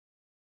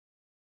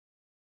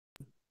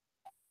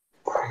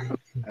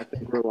I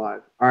think we're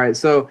live. All right,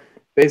 so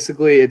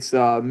basically it's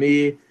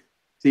me,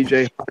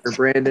 CJ, Hunter,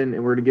 Brandon,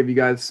 and we're gonna give you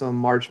guys some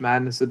March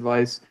Madness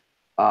advice.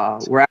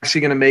 We're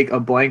actually gonna make a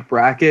blank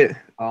bracket.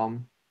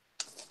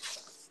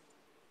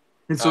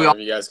 And so I don't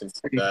know if you guys can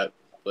see that,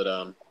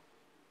 but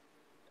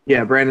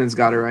yeah, Brandon's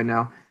got it right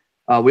now.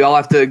 We all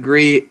have to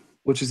agree,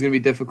 which is gonna be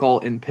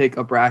difficult, and pick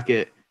a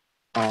bracket,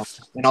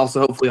 and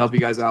also hopefully help you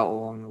guys out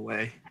along the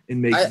way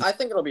and make. I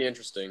think it'll be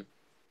interesting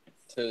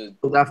to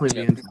It'll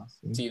definitely be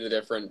interesting. see the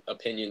different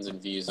opinions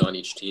and views on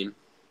each team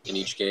in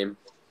each game.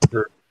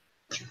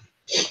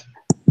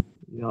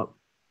 Yep. All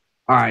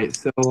right,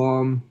 so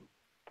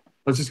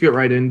let's just get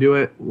right into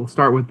it. We'll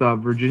start with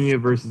Virginia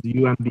versus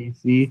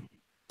UMBC,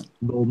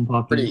 Golden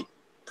Puppies.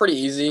 Pretty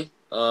easy.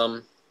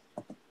 UMBC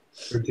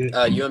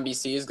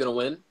is gonna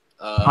win.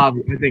 I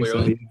think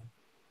clearly.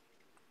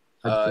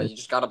 so. Yeah. You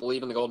just gotta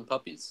believe in the Golden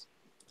Puppies.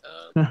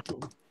 All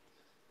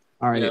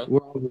right, we're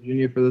on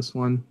Virginia for this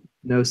one.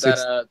 No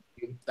six.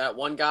 That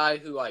one guy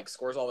who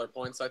scores all their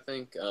points, I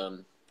think.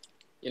 Okay.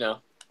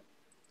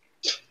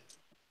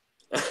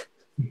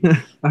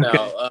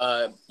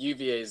 No,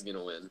 UVA is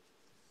gonna win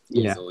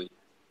easily. Yeah.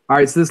 All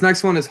right, so this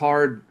next one is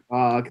hard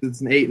because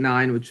it's an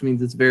 8-9, which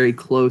means it's very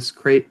close.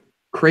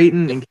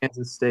 Creighton and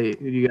Kansas State.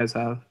 Who do you guys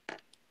have?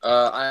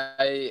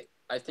 I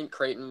think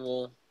Creighton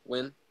will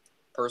win.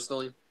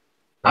 Personally,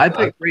 I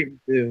picked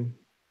Creighton too.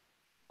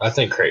 I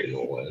think Creighton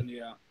will win.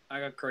 Yeah, I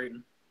got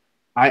Creighton.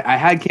 I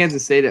had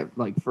Kansas State at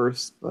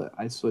first, but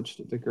I switched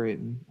it to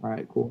Creighton. All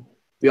right, cool.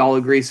 We all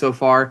agree so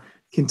far.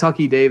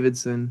 Kentucky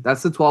Davidson.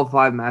 That's the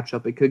 12-5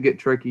 matchup. It could get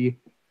tricky.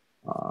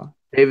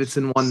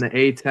 Davidson won the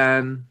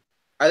A10.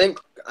 I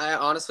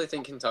honestly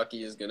think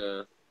Kentucky is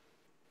gonna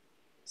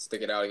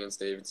stick it out against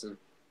Davidson.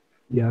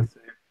 Yeah,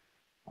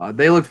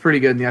 they looked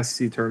pretty good in the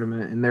SEC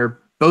tournament, and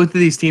both of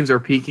these teams are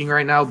peaking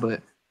right now,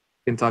 but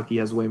Kentucky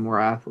has way more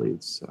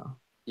athletes. So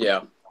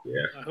yeah.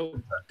 I hope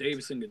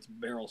Davidson gets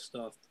barrel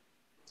stuffed.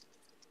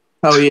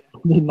 Oh yeah,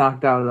 they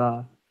knocked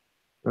out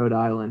Rhode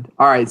Island.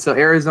 All right, so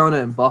Arizona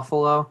and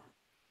Buffalo.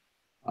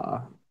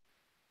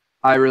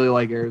 I really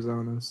like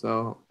Arizona,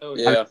 so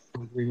yeah,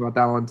 I'm thinking about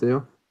that one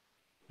too.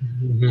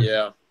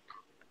 Yeah,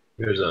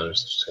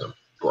 Arizona's just gonna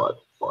blood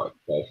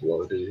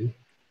Buffalo, dude.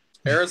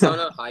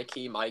 Arizona high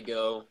key might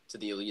go to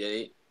the Elite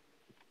Eight.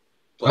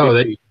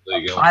 They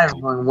go. I'm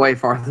going way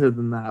farther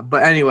than that,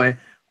 but anyway.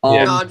 No,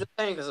 I'm just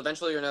saying because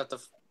eventually you're gonna have to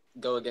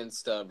go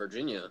against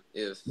Virginia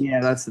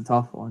Yeah, that's the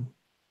tough one.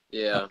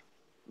 Yeah,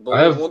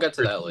 but we'll get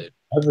to that later.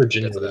 I have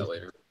Virginia. We'll get to that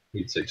later.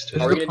 Heat 16.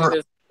 Are we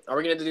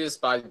gonna do this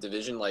by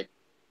division, like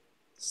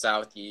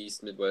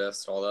Southeast,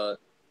 Midwest, all that,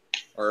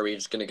 or are we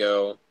just gonna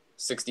go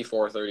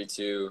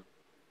 64-32?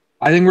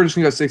 I think we're just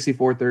gonna go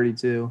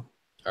 64-32.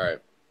 All right.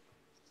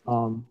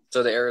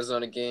 So the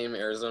Arizona game,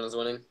 Arizona's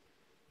winning.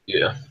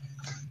 Yeah.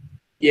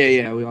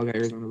 Yeah. We all got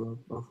Arizona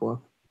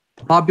Buffalo.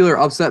 Popular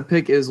upset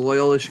pick is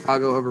Loyola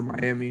Chicago over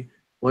Miami.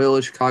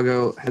 Loyola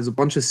Chicago has a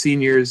bunch of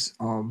seniors.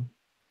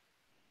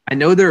 I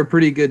know they're a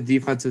pretty good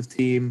defensive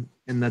team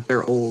and that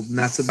they're old, and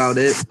that's about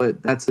it.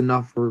 But that's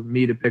enough for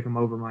me to pick them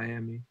over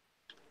Miami.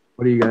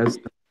 What do you guys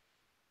think?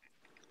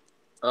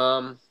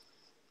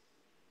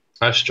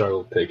 I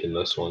struggle picking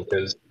this one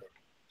because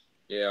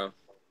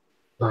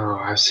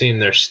I've seen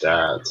their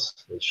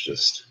stats. It's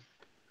just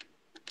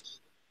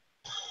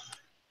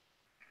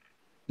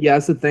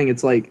that's the thing.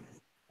 It's I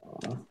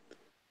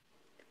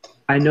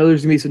know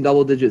there's gonna be some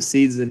double-digit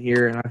seeds in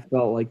here, and I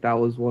felt like that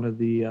was one of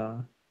the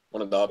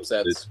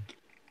upsets.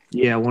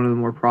 Yeah, one of the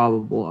more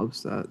probable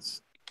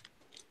upsets.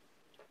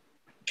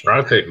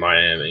 I picked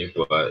Miami,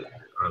 but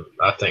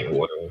I think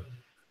Loyola.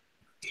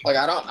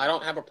 I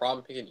don't have a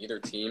problem picking either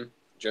team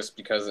just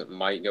because it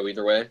might go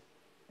either way.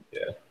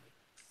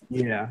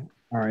 Yeah.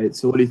 All right.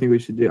 So what do you think we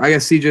should do? I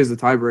guess CJ's the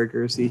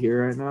tiebreaker. Is he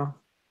here right now?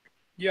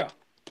 Yeah.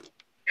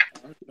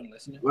 I've been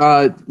listening.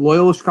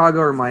 Loyola Chicago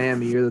or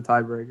Miami? You're the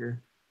tiebreaker.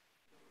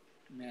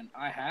 Man,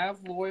 I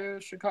have Loyola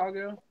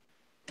Chicago,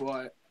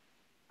 but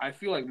I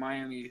feel like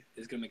Miami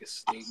is gonna make a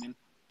statement.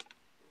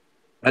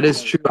 That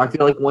is true. I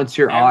feel like once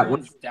you're able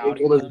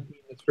to,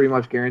 it's pretty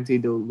much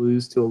guaranteed to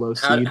lose to a low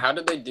seed. How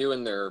did they do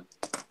in their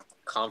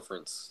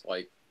conference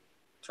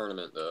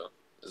tournament though?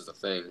 Is the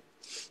thing.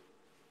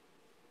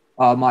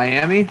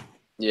 Miami.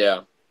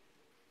 Yeah.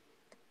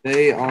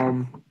 They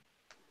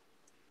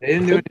didn't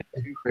do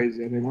anything too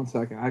crazy. I mean, 1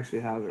 second. I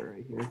actually have it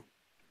right here.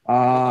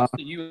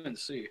 The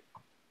UNC.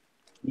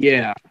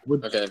 Yeah.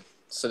 Okay.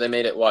 So they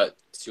made it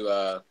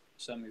to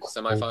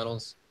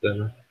semifinals?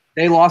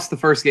 They lost the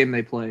first game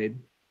they played.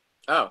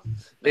 Oh.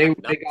 They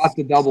got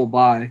the double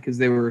bye because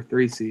they were a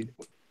 3 seed.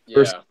 Yeah.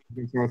 First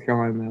against North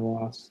Carolina, they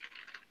lost.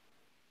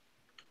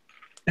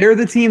 They're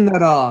the team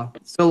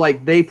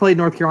that they played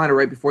North Carolina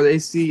right before the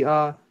AC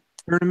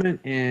tournament,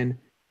 and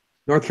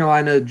North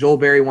Carolina, Joel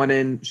Berry went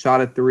in,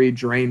 shot a 3,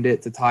 drained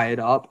it to tie it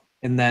up,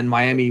 and then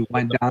Miami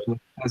went down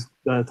as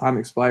the time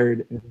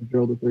expired and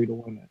drilled a 3 to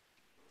win it.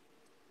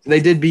 So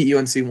they did beat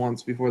UNC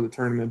once before the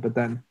tournament, but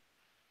then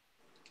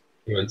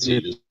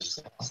UNC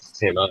just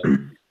came out.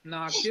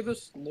 Nah, give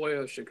us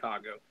Loyola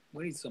Chicago.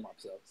 We need some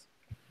upsets.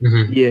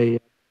 Mm-hmm. Yeah.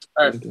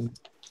 All right.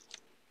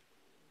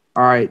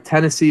 All right,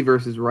 Tennessee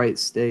versus Wright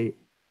State.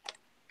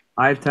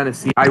 I have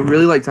Tennessee. I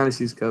really like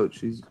Tennessee's coach.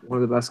 He's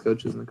one of the best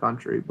coaches in the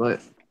country.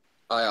 But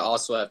I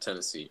also have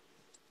Tennessee.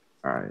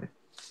 all right,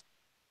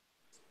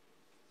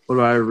 what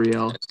about everybody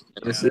else?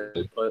 This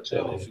is- But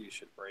Tennessee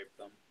should rape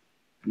them.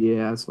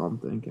 yeah, that's what I'm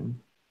thinking.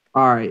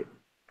 All right,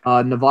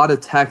 Nevada,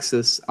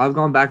 Texas. I've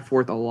gone back and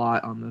forth a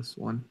lot on this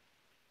one.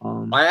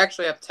 I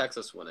actually have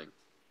Texas winning.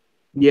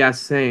 Yeah,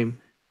 same.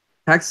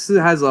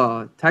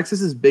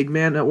 Texas is big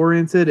man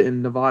oriented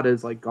and Nevada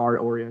is like guard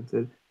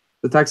oriented.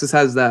 So Texas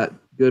has that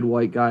good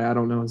white guy, I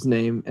don't know his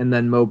name, and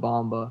then Mo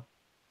Bamba.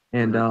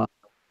 And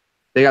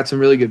they got some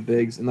really good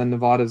bigs, and then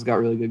Nevada's got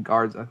really good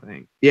guards, I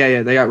think.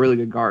 Yeah, they got really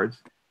good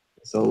guards.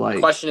 So like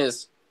Question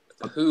is,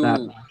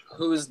 that-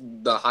 who's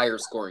the higher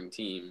scoring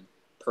team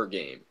per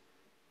game?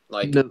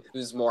 Like No-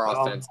 who's more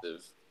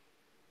offensive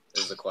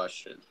is the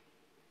question.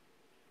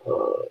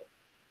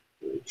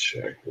 Let me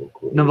check real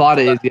quick.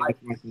 Nevada is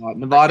I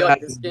Nevada feel like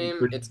has this some game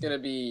pretty- it's gonna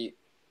be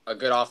a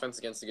good offense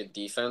against a good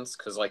defense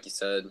because, like you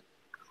said,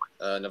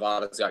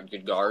 Nevada's got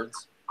good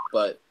guards,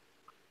 but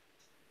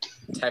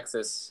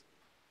Texas.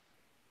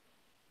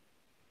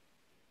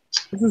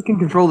 Texas can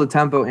control the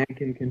tempo and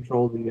can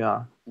control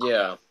Yeah,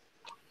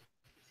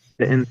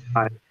 the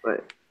inside.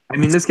 But I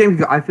mean, this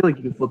game, I feel like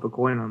you could flip a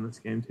coin on this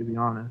game, to be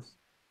honest.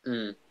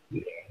 mm.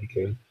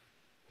 Okay.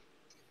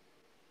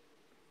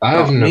 I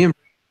have Me and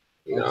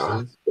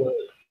no,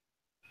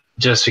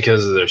 just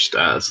because of their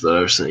stats that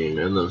I've seen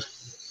and the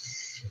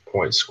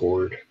points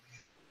scored.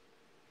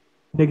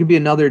 It could be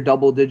another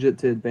double digit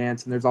to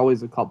advance, and there's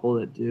always a couple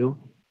that do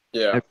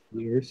yeah.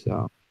 every year.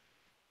 So,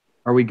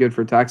 are we good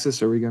for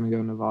Texas, or are we going to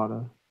go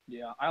Nevada?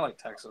 Yeah, I like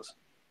Texas.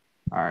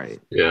 All right.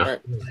 Yeah.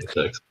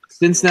 Right.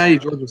 Cincinnati,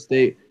 Georgia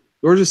State.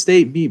 Georgia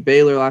State beat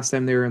Baylor last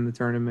time they were in the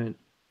tournament.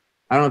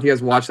 I don't know if you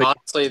guys watched that.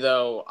 Honestly,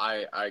 though,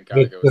 I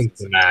gotta go with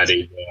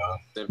Cincinnati. Yeah. I'm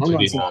Simply going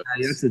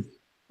because- Cincinnati.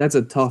 That's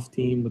a tough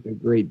team with a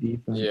great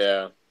defense.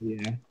 Yeah.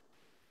 Yeah.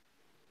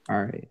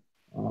 All right.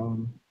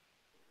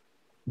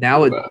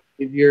 Now with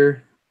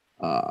Xavier,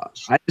 I'm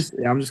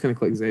just gonna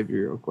click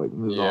Xavier real quick. And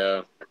move on.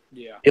 Yeah.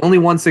 Yeah. The only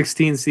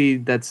 116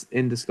 seed that's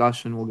in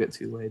discussion we'll get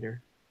to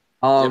later.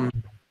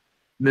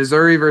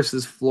 Missouri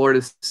versus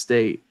Florida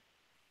State.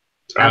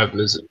 I have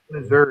Missouri.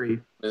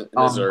 Missouri.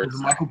 Missouri. With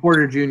Michael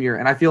Porter Jr.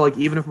 And I feel like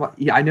even if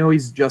I know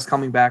he's just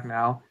coming back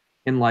now,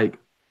 and like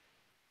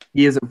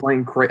he isn't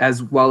playing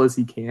as well as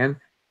he can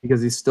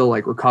because he's still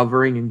like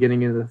recovering and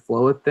getting into the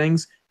flow of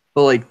things.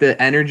 But like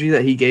the energy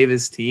that he gave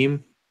his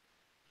team,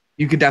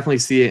 you could definitely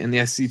see it in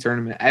the SEC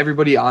tournament.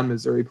 Everybody on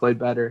Missouri played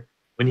better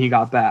when he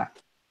got back.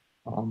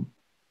 And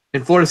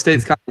Florida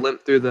State's kind of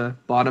limped through the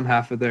bottom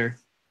half of their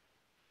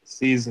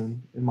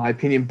season, in my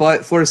opinion.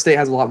 But Florida State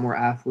has a lot more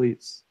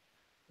athletes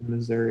than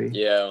Missouri.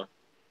 Yeah.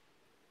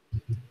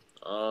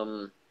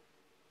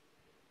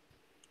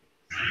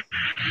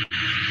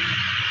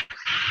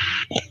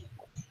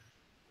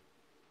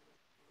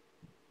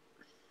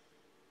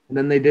 And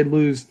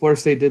then Florida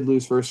State did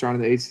lose first round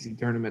of the ACC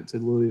tournament to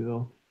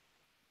Louisville.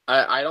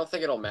 I don't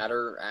think it'll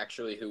matter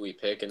actually who we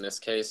pick in this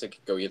case. It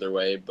could go either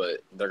way,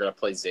 but they're gonna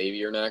play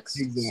Xavier next.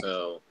 Exactly.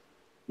 So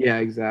Yeah,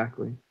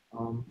 exactly.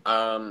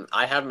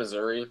 I have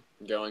Missouri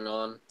going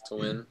on to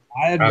win.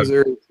 I had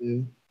Missouri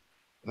too.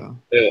 So.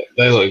 They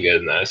look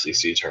good in the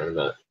SEC tournament.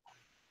 All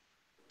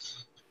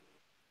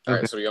right,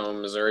 Okay. so we going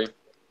with Missouri.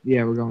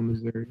 Yeah, we're going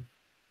Missouri.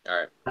 All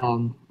right.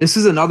 This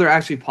is another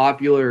actually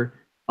popular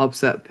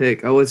upset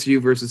pick: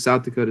 OSU versus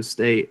South Dakota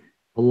State.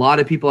 A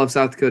lot of people have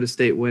South Dakota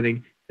State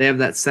winning. They have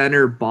that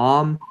center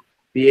Baum, Baum.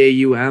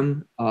 He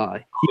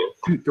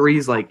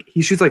shoots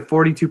like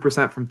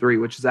 42% from three,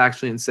 which is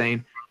actually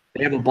insane.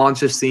 They have a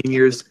bunch of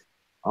seniors.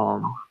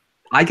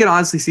 I can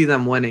honestly see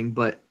them winning,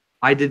 but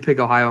I did pick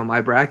Ohio in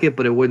my bracket,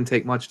 but it wouldn't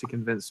take much to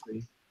convince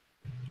me.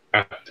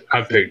 I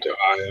picked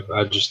Ohio.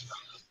 I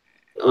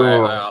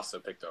also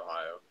picked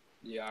Ohio.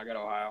 Yeah, I got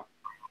Ohio.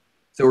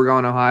 So we're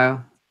going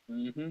Ohio.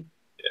 Mm-hmm.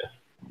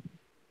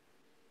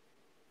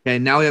 Okay,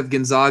 now we have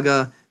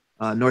Gonzaga,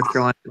 North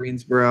Carolina,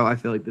 Greensboro. I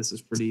feel like this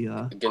is pretty.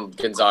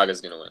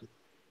 Gonzaga's gonna win.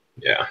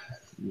 Yeah.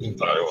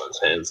 Ohio wins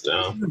hands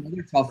down.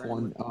 Another tough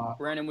one.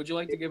 Brandon, would you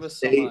like to give us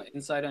some State.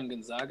 insight on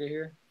Gonzaga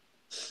here?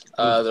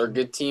 They're a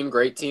good team,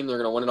 great team. They're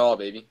gonna win it all,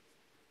 baby.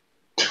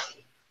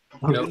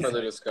 No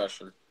further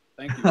discussion.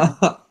 Thank you.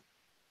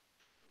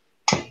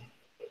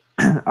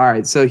 All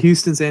right, so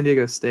Houston, San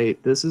Diego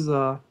State. This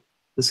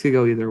could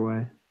go either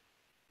way,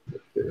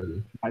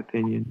 in my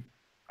opinion.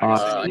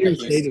 San Diego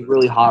State is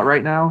really hot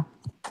right now.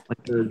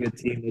 Like they're a good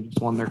team. They just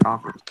won their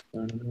conference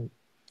tournament.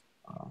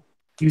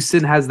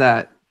 Houston has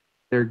that.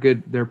 They're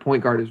good. Their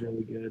point guard is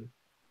really good.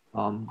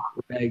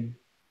 Greg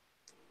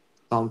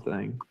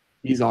something.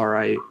 He's all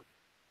right.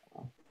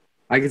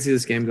 I can see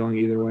this game going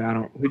either way.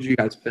 Who'd you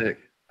guys pick?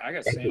 I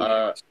got San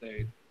Diego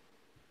State.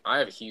 I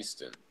have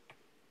Houston.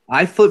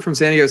 I flipped from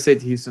San Diego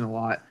State to Houston a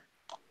lot.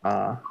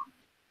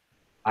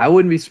 I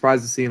wouldn't be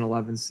surprised to see an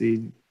 11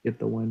 seed get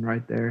the win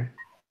right there.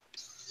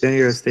 San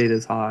Diego State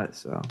is hot.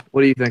 So,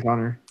 what do you think,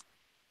 Hunter?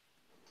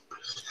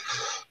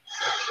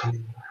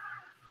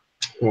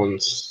 One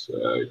sec.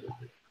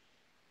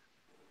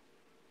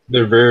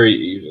 They're very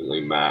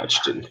evenly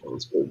matched in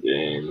points per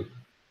game.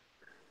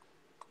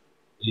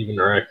 Even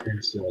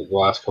records in like the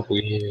last couple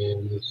of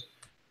games.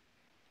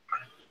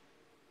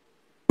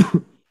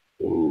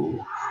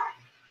 Ooh.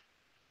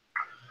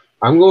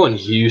 I'm going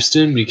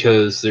Houston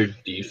because their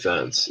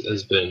defense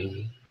has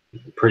been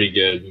pretty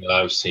good that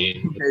I've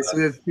seen. Okay, so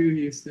we have 2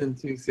 Houston,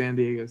 2 San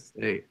Diego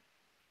State.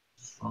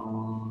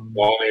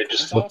 Want me to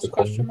just flip Toss the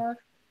question coin? mark?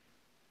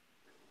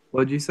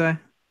 What'd you say?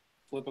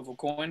 Flip of a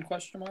coin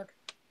question mark?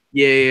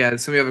 Yeah.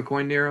 Does somebody have a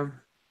coin near them?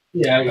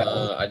 Yeah, I got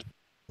it.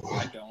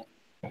 I don't.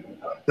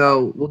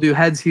 So we'll do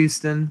heads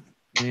Houston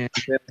and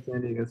tails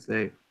San Diego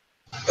State.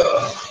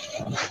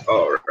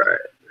 All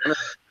right.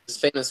 His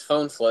famous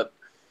phone flip.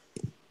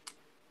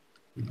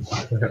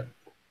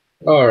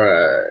 All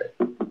right.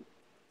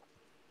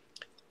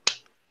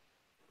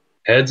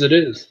 Heads it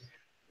is.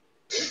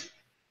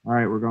 All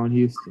right, we're going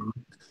Houston.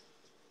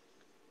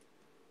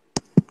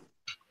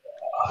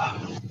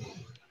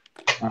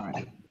 All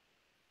right.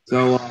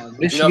 So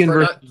Michigan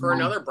versus for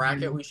another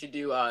bracket, we should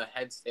do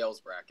heads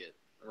tails bracket,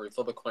 where we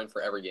flip a coin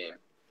for every game.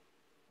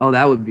 Oh,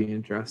 that would be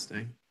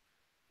interesting.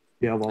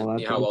 Yeah, well,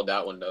 See how well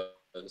that one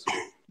does.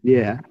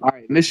 Yeah. All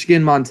right,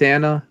 Michigan,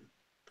 Montana,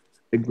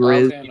 the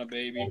Grizz. Montana,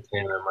 baby.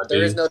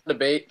 There is no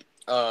debate.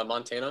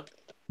 Montana.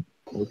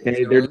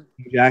 Okay, they're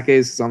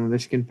Jackets because I'm a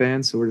Michigan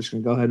fan, so we're just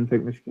gonna go ahead and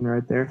pick Michigan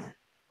right there.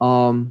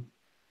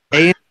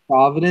 A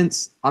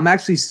Providence. I'm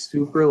actually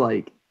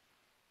super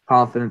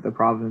confident that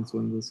Providence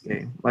wins this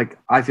game. Like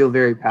I feel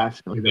very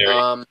passionately.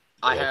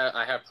 I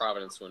have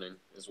Providence winning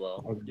as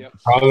well. Yep.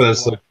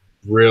 Providence looked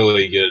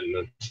really good in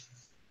the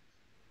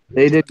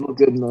They did look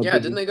good in the. Yeah,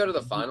 didn't they go to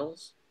the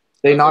finals?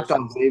 They knocked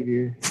out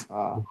Xavier.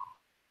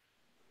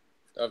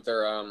 Of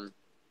their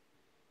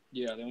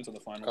Yeah, they went to the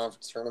finals.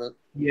 conference tournament.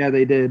 Yeah,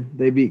 they did.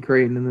 They beat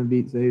Creighton and then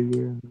beat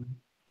Xavier.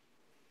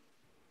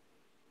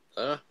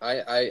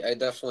 I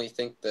definitely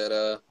think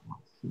that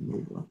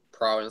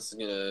Providence is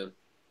gonna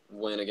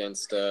win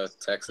against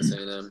Texas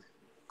A&M.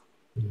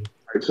 All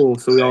right, cool.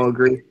 So we all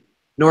agree.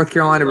 North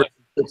Carolina versus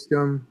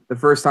Lipscomb. The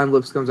first time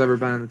Lipscomb's ever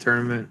been in the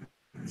tournament.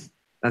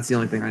 That's the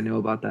only thing I know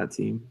about that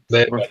team.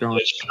 They North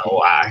Carolina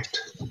shellacked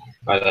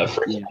by that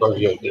freaking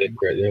Cargill dick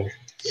right there.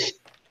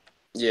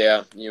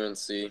 Yeah,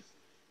 UNC.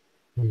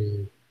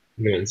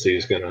 UNC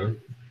is gonna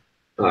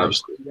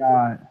obviously. We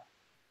got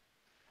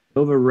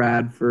Nova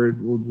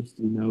Radford. We'll just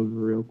do Nova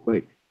real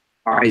quick.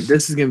 All right,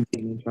 this is going to be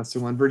an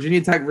interesting one.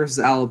 Virginia Tech versus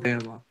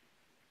Alabama.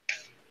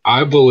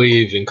 I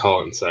believe in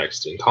Colin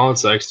Sexton. Colin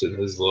Sexton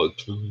has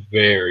looked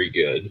very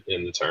good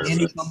in the And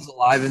tournament. he comes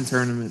alive in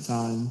tournament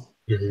time.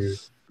 Mm-hmm.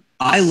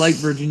 I like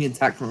Virginia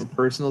Tech from a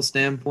personal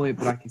standpoint,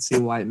 but I can see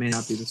why it may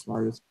not be the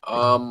smartest.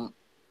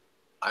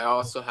 I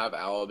also have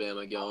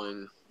Alabama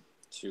going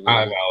to. I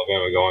have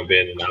Alabama going,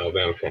 being an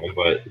Alabama fan,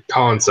 but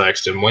Colin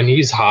Sexton, when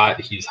he's hot,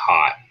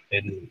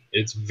 and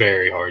it's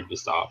very hard to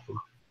stop him.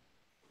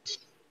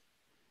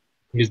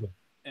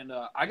 And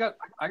I got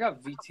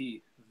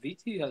VT.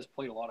 VT has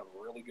played a lot of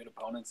really good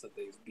opponents that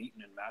they've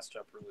beaten and matched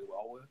up really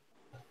well with.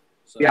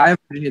 So Yeah, I have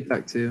Virginia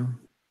Tech too.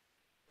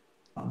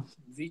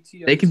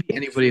 VT. They can beat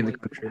anybody in the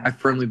country. I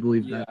firmly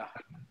believe Yeah.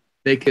 that.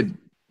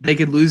 They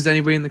could lose to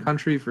anybody in the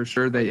country for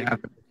sure. They have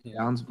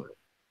downs, but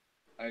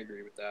I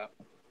agree with that.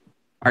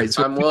 all right.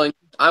 So I'm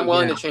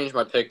willing to change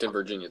my pick to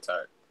Virginia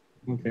Tech.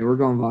 okay, we're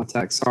going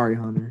Vautech. Sorry,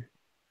 Hunter.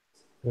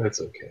 That's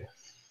okay.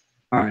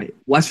 All right,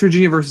 West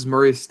Virginia versus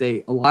Murray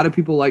State. A lot of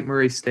people like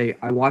Murray State.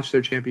 I watched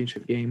their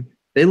championship game.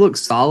 They look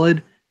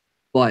solid,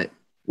 but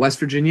West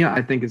Virginia,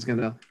 I think, is going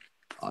to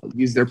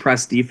use their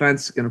press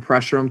defense, going to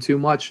pressure them too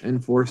much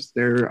and force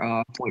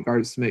their point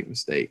guards to make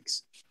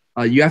mistakes.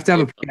 You have to have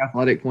a pretty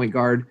athletic point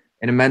guard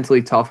and a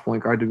mentally tough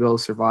point guard to be able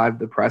to survive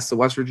the press that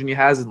West Virginia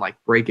has and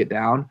break it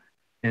down.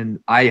 And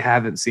I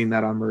haven't seen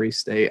that on Murray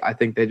State. I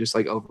think they just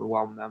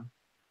overwhelm them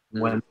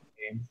and win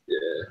the game.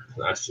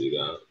 Yeah, I see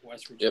that.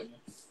 West Virginia.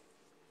 Yep.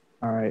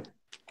 All right.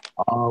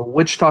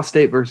 Wichita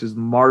State versus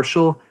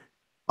Marshall.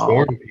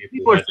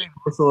 People are saying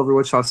Marshall over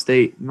Wichita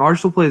State.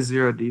 Marshall plays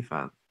zero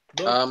defense.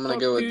 I'm gonna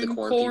go with the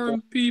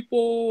corn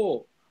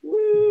people.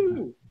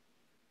 Woo!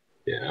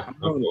 Yeah, I'm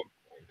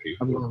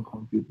going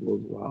corn people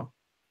as well.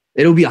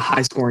 It'll be a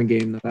high scoring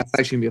game though. That's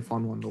actually gonna be a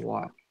fun one to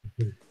watch.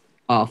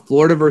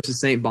 Florida versus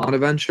St.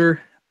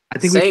 Bonaventure. I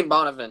think St.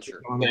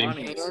 Bonaventure,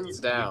 Bonnie. hands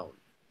down.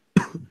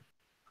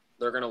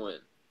 They're gonna win.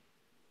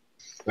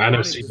 I know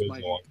Bonnie Steve was is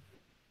my-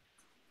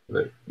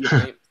 one.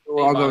 St.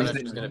 we're all going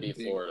Bonaventure's gonna be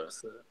Florida.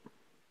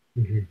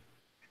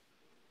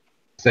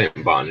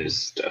 St. Bon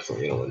is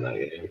definitely going to win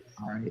that game.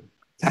 All right.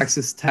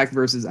 Texas Tech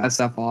versus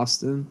SF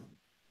Austin.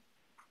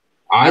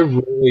 I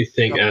really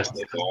think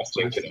SF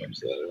Austin could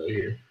upset right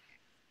here.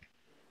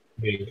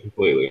 Being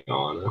completely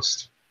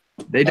honest.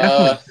 They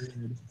definitely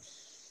could.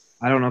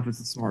 I don't know if it's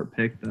a smart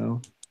pick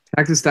though.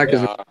 Texas Tech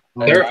is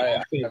Their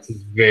I offense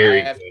is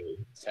very have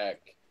good. Tech.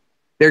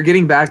 they're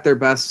getting back their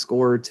best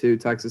scorer too.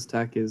 Texas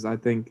Tech is. I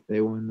think they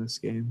win this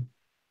game.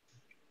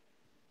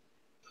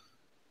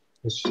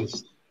 It's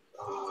just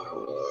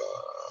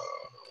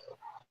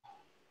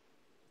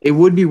It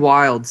would be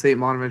wild. St.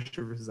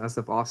 Bonaventure versus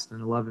SF Austin,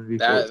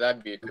 11v4.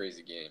 That'd be a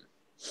crazy game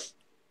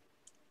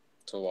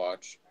to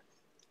watch.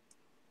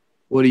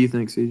 What do you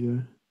think,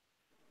 CJ?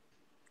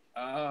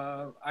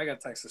 I got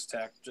Texas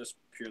Tech just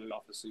purely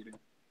off the seeding.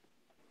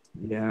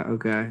 Yeah,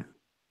 okay.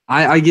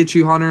 I get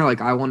you, Hunter.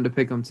 Like, I wanted to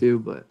pick them too,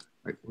 but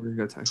like, we're gonna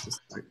go Texas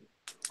Tech.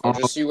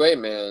 Just you wait,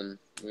 man.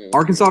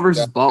 Arkansas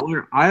versus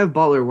Butler. I have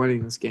Butler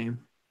winning this game.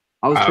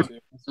 I was I pretty,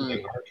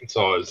 think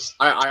Arkansas is.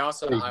 I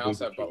also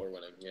have Butler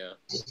winning. Yeah.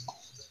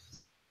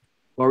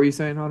 what were you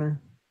saying,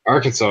 Hunter?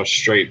 Arkansas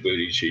straight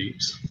booty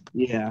cheeks.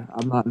 Yeah,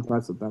 I'm not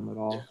impressed with them at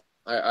all.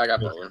 I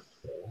got Butler.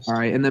 All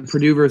right, and then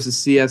Purdue versus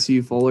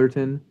CSU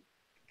Fullerton.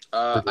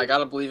 I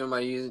gotta believe in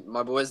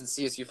my boys in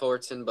CSU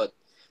Fullerton, but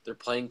they're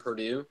playing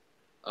Purdue.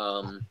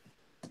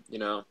 You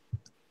know.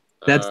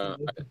 That's the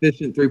most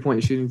efficient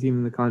three-point shooting team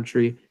in the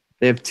country.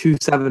 They have 2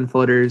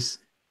 7-footers.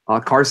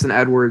 Carson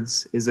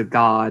Edwards is a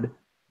god.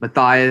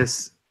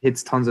 Matthias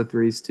hits tons of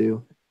threes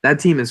too. That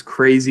team is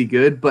crazy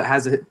good, but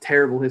has a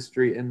terrible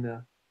history in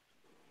the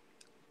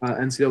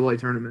NCAA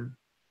tournament.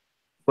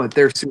 But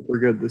they're super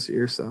good this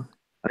year, so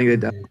I think they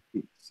definitely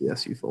beat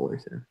CSU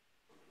Fullerton.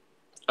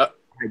 All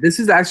right, this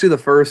is actually the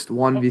first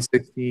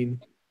 1v16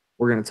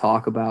 we're going to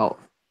talk about.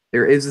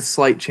 There is a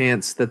slight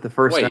chance that the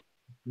first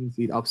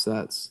seed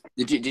upsets.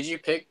 Did you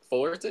pick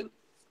Fullerton?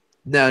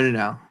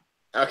 No.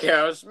 Okay,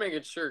 I was just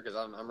making sure because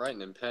I'm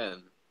writing in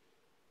pen.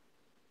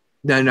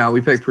 No,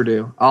 we picked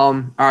Purdue.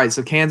 All right,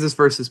 so Kansas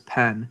versus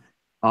Penn.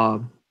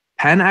 Penn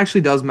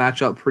actually does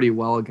match up pretty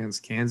well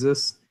against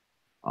Kansas.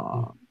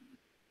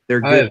 They're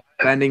good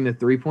defending the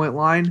 3-point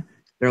line.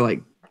 They're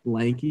like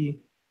lanky.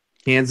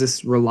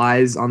 Kansas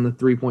relies on the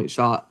 3-point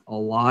shot a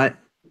lot.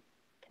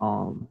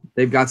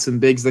 They've got some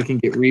bigs that can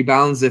get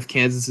rebounds if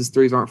Kansas's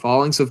threes aren't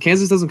falling. So if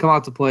Kansas doesn't come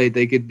out to play,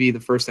 they could be the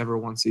first ever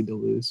 1 seed to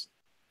lose.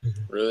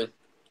 Really?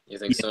 You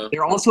think so?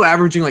 They're also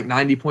averaging like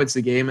 90 points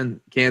a game in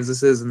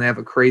Kansas is, and they have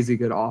a crazy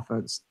good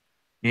offense.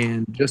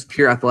 And just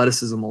pure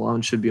athleticism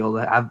alone should be able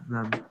to have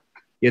them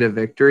get a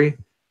victory.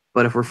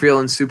 But if we're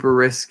feeling super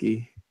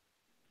risky,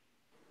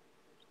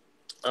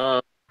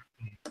 I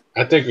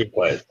think we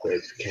played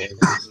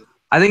Kansas.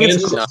 I think it's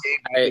a No, close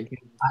game.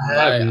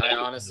 I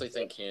honestly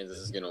think Kansas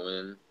is gonna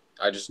win.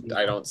 I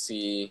don't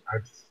see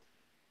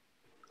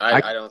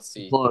I don't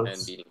see Penn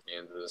beating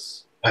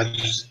Kansas.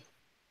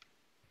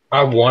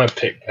 I want to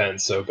pick Penn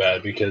so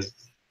bad because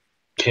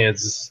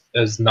Kansas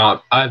is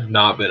not. I've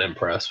not been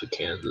impressed with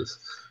Kansas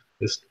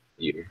this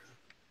year.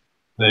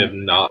 They have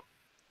not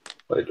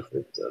played the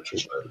full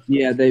potential.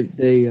 Yeah,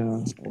 they a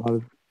lot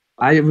of.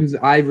 I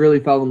really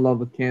fell in love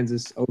with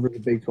Kansas over the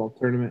Big 12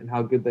 tournament and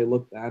how good they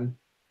looked then.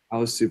 I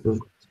was super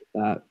impressed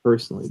with that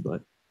personally,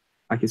 but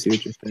I can see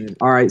what you're saying.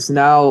 All right, so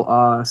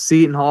now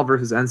Seton Hall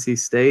versus NC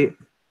State.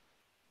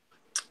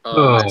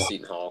 I have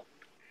Seton Hall.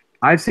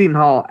 I have Seton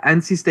Hall.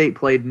 NC State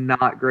played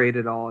not great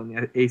at all in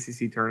the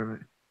ACC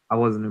tournament. I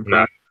wasn't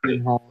impressed.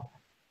 Seton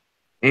Hall,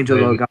 Angel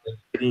Logan,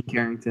 Dean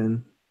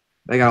Carrington.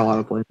 They got a lot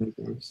of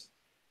playmakers.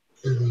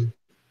 Mm-hmm.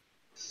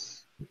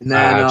 And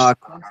then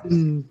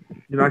Clemson,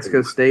 New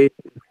Mexico State,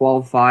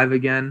 12-5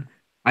 again.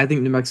 I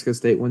think New Mexico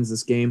State wins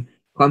this game.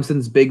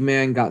 Clemson's big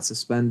man got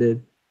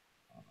suspended.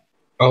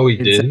 Oh, he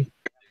did?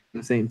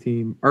 The same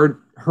team.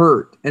 Or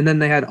hurt. And then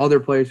they had other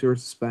players who were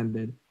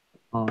suspended.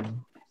 So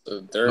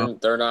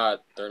they're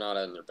not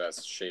in their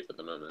best shape at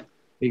the moment.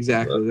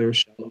 Exactly. They're a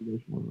shell of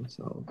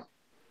themselves.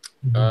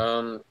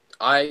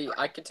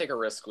 I could take a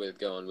risk with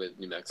going with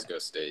New Mexico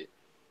State.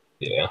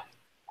 Yeah.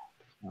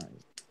 All right.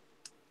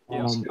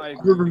 I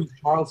agree.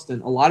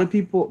 Charleston. A lot of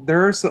people.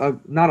 There are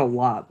some, not a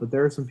lot, but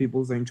there are some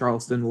people saying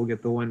Charleston will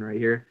get the win right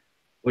here.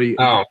 What do you?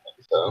 I don't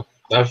think so.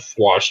 I've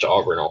watched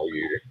Auburn all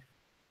year.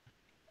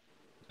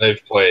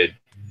 They've played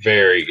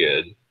very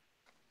good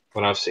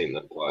when I've seen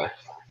them play.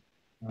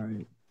 All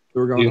right. So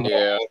we're going.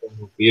 Yeah.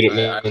 Beat them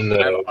I in have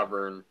the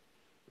Auburn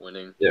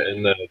winning.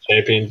 in the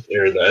champion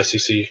or the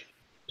SEC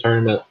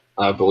tournament.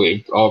 I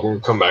believe Auburn will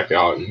come back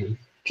out and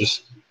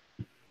just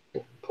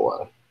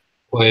play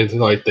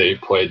like they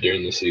played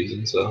during the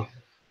season. So.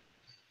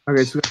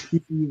 Okay, so we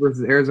got TCU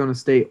versus Arizona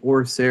State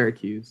or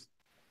Syracuse.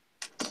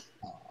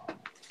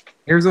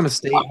 Arizona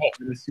State,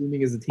 I'm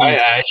assuming, is a team. I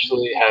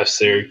actually have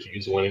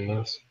Syracuse winning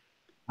this.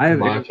 I have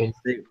Arizona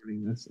State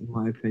winning this, in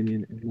my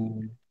opinion, and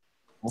then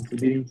also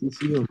beating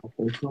TCU in my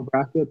personal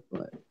bracket.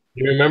 But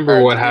you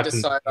remember what Did we happened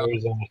decide to on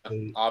Arizona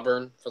State?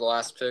 Auburn for the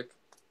last pick?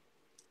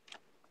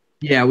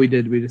 yeah, we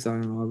did. We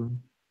decided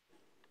on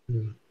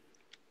Auburn.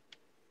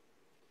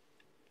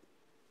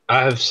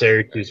 I have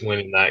Syracuse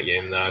winning that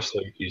game. Now I have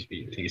Syracuse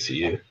beating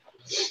TCU.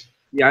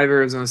 Yeah, I have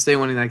Arizona State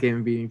winning that game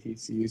and beating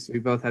TCU, so we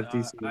both have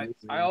TCU.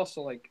 I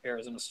also like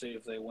Arizona State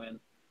if they win.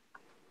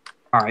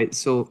 All right,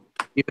 so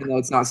even though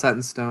it's not set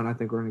in stone, I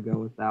think we're going to go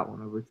with that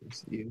one over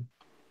TCU.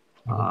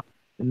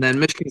 And then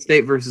Michigan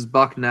State versus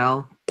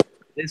Bucknell.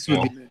 This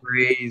would be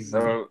crazy.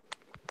 So,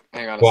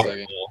 hang on a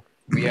second.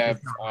 We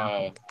have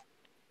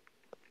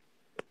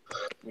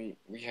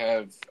we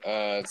have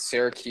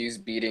Syracuse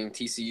beating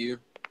TCU.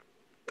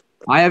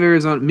 I have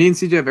Arizona. Me and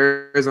CJ have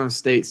Arizona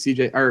State.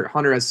 CJ or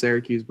Hunter has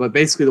Syracuse, but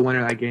basically the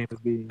winner of that game is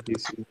beating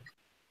DC.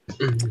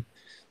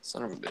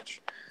 Son of a bitch.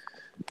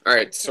 All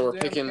right, so we're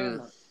Damn picking.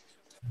 camera.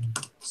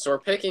 So we're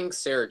picking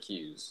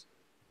Syracuse.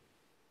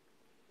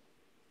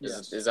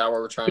 Yes. Is that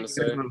what we're trying to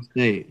say? Arizona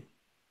State.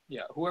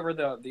 Yeah, whoever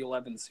the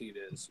 11 seed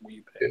is,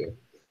 we pick.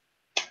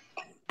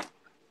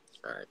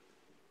 All right.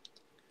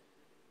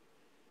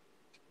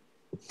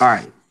 All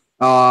right.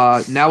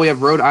 Now we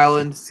have Rhode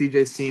Island,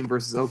 CJ's team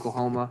versus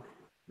Oklahoma.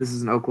 This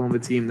is an Oklahoma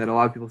team that a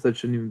lot of people said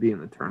shouldn't even be in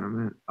the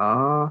tournament.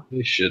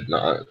 They should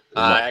not.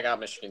 I got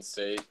Michigan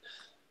State.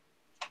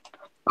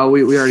 Oh,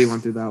 we already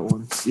went through that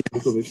one. Yeah,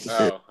 we'll go Michigan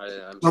State. Oh,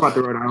 I'm What about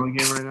the sorry. Rhode Island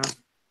game right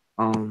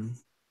now?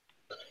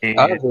 And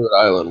I have Rhode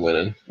Island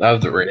winning. I have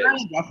the Rhode Raiders.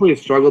 Island definitely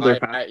struggled their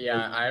path.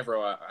 I have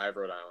Rhode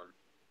Island.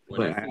 But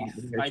Winning.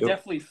 I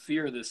definitely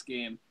fear this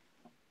game,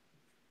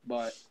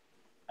 but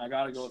I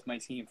gotta go with my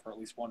team for at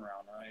least one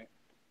round, right?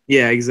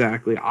 Yeah,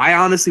 exactly. I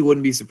honestly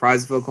wouldn't be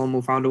surped if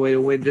Oklahoma found a way to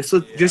win, just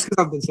because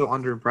I've been so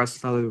underimpressed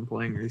with how they've been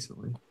playing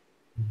recently.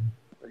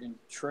 Friggin'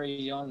 Trey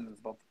Young is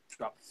about to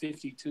drop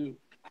 52.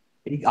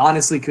 He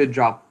honestly could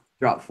drop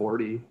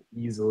 40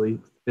 easily,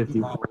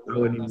 50. Probably, I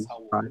wouldn't and even that's be how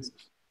we'll surprised.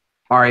 lose.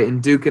 All right,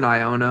 and Duke and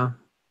Iona,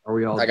 are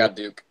we all? I got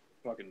Duke.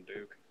 Fucking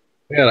Duke.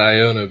 I got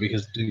Iona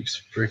because Duke's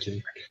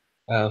freaking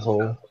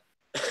asshole.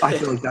 I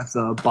feel like that's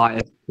a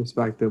biased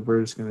perspective.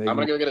 We're just gonna. I'm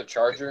gonna go get a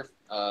charger.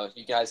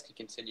 You guys can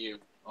continue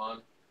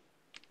on.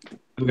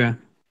 Okay.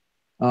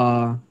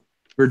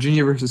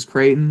 Virginia versus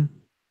Creighton.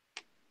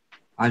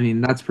 I mean,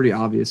 that's pretty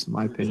obvious in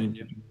my opinion.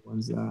 Virginia.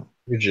 When's that?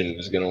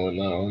 Virginia's gonna win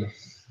that one.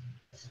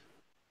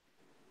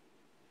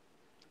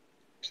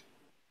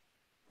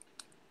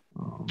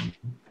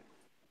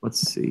 Let's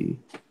see.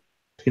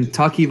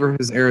 Kentucky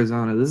versus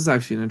Arizona. This is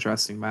actually an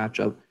interesting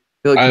matchup. I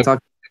feel like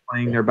Kentucky is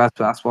playing their best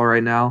basketball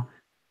right now.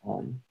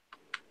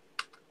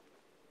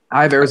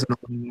 I have Arizona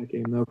winning that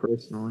game, though,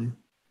 personally.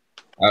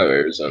 I have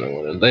Arizona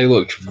winning. They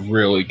looked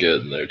really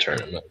good in their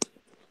tournament.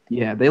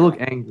 Yeah, they look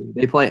angry.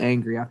 They play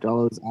angry after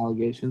all those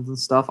allegations and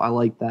stuff. I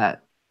like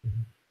that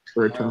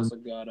for a I tournament. also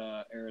got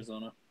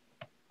Arizona.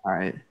 All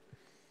right.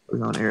 We're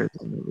going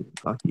Arizona over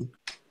Kentucky.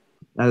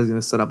 That is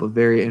going to set up a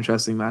very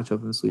interesting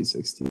matchup in the Sweet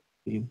 16.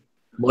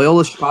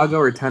 Loyola Chicago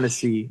or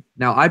Tennessee?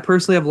 Now, I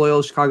personally have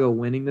Loyola Chicago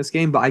winning this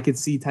game, but I could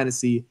see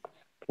Tennessee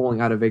pulling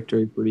out a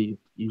victory pretty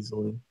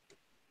easily.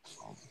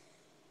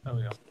 Oh,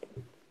 yeah.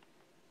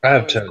 I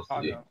have Chicago.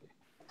 Tennessee.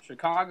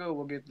 Chicago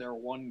will get their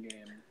one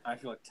game. I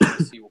feel like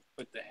Tennessee will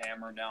put the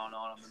hammer down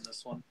on them in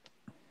this one.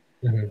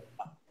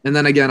 And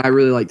then again, I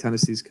really like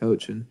Tennessee's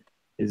coach and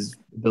his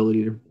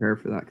ability to prepare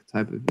for that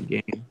type of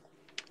game.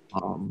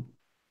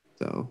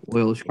 So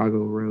Loyola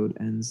Chicago road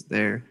ends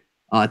there.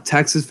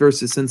 Texas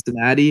versus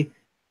Cincinnati.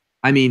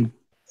 I mean,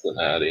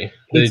 Cincinnati.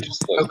 They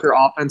just their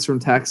offense from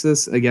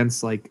Texas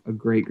against like a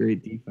great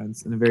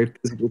defense and a very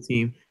physical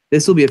team.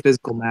 This will be a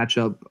physical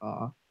matchup.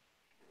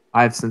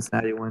 I have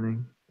Cincinnati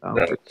winning.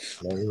 Yeah,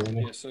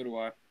 so do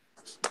I.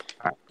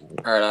 All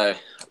right, I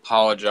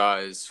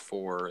apologize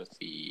for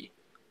the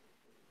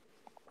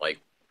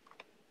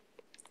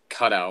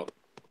cutout.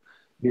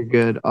 You're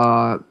good.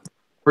 For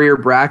your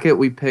bracket,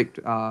 we picked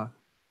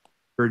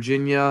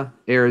Virginia,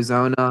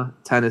 Arizona,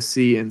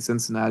 Tennessee, and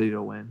Cincinnati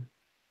to win.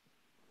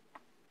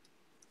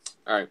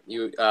 All right,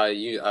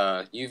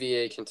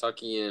 UVA,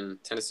 Kentucky,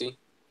 and Tennessee.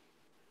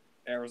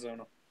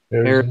 Arizona.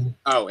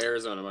 Oh,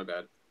 Arizona. My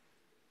bad.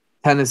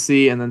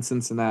 Tennessee and then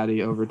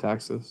Cincinnati over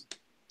Texas.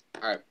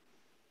 All right.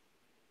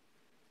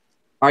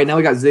 All right, now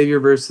we got Xavier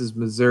versus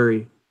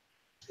Missouri.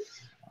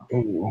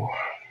 Ooh.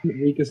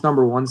 Weakest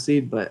number 1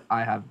 seed, but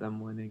I have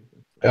them winning.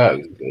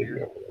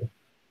 We're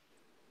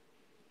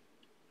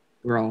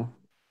all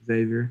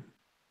Xavier.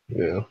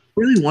 Yeah.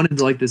 Really wanted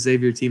to like the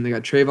Xavier team. They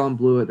got Trayvon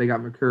Blewett. They got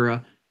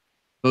Makura.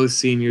 Both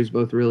seniors,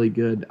 both really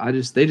good.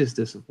 They just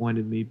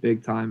disappointed me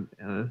big time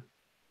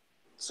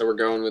So we're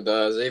going with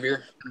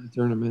Xavier in the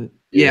tournament.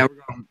 Yeah, we're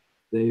going with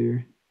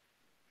Xavier.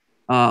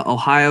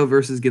 Ohio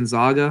versus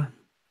Gonzaga.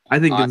 I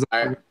think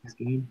Gonzaga wins this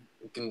game.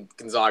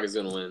 Gonzaga's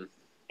gonna win.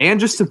 And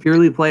just to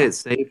purely play it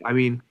safe, I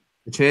mean,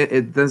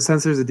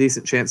 since there's a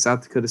decent chance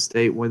South Dakota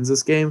State wins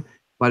this game,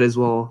 might as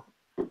well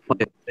play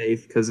it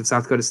safe because if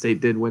South Dakota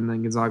State did win,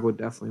 then Gonzaga would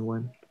definitely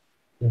win.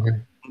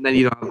 And then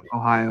you don't have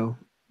Ohio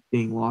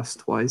being lost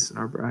twice in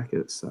our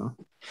bracket. So,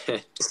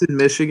 Houston,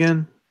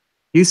 Michigan.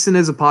 Houston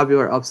is a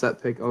popular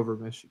upset pick over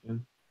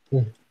Michigan.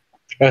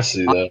 I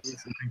see that. I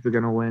think they're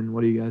gonna win.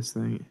 What do you guys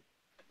think?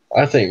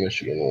 I think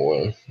Michigan will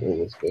win.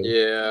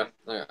 Yeah,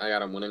 I got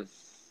them winning.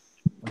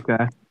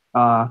 Okay.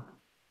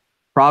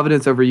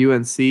 Providence over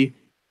UNC.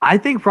 I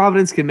think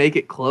Providence can make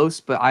it close,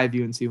 but I have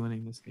UNC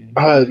winning this game.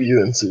 I have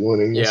UNC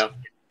winning. Yeah.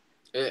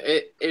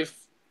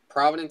 If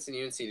Providence and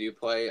UNC do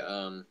play,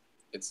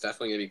 it's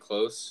definitely gonna be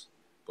close.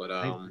 But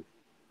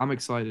I'm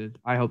excited.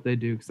 I hope they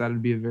do because that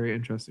would be a very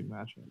interesting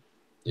matchup.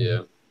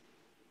 Yeah.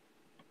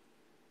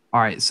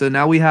 All right, so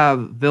now we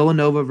have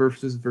Villanova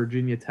versus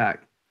Virginia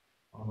Tech.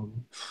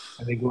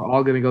 I think we're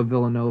all gonna go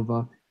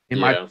Villanova. In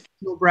my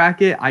personal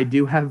bracket, I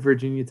do have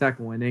Virginia Tech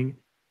winning,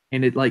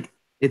 and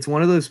it's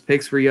one of those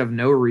picks where you have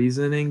no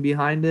reasoning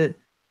behind it,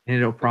 and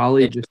it'll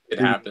probably It just could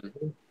happen.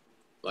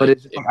 But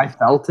it's just like I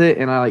felt it,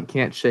 and I like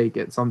can't shake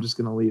it, so I'm just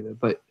gonna leave it.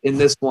 But in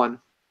this one,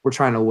 we're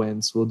trying to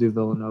win, so we'll do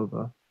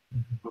Villanova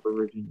over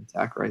Virginia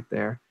Tech right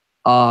there.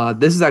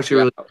 This is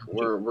actually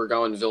we're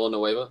going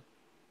Villanueva.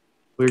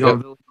 We're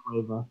going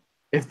Villanova.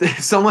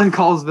 If someone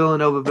calls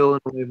Villanova,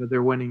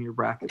 they're winning your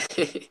bracket.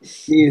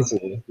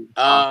 Easily.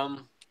 I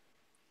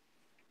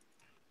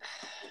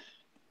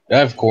I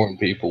have corn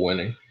people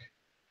winning.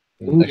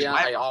 Yeah,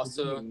 I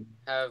also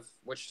have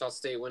Wichita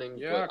State winning,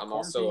 Yeah, but I'm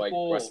also like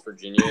people. West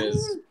Virginia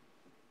is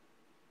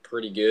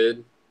pretty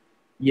good.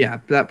 Yeah,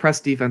 that press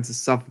defense is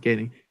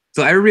suffocating.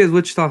 So everybody has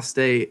Wichita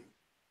State.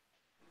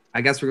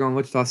 I guess we're going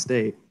Wichita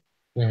State.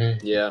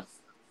 Mm-hmm. Yeah.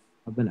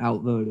 I've been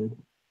outvoted.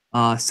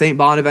 St.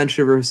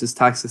 Bonaventure versus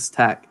Texas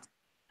Tech.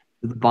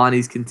 Do the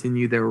Bonnies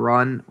continue their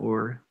run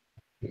or?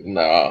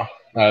 No,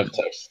 I have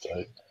Texas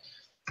Tech.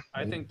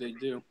 I think they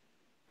do.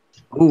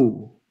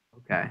 Ooh,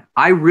 okay.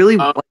 I really.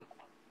 No,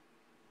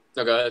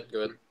 go ahead.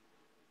 Go ahead.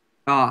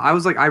 I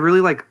was like, I really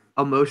like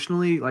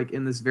emotionally, like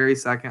in this very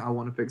second, I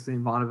want to pick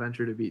St.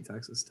 Bonaventure to beat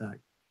Texas Tech.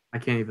 I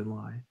can't even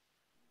lie.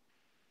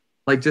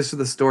 Like just for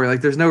the story,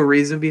 like there's no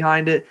reason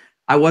behind it.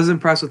 I was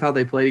impressed with how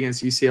they played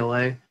against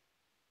UCLA,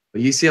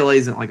 but UCLA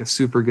isn't like a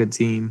super good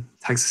team.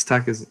 Texas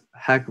Tech is a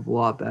heck of a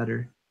lot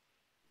better.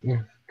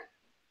 Yeah.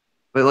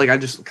 But like, I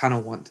just kind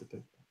of want to pick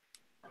them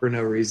for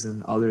no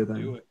reason other Do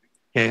than it.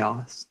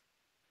 chaos.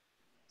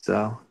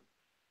 So,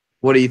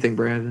 what do you think,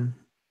 Brandon?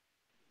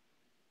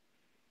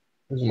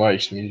 This is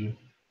Mike's music.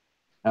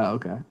 Oh,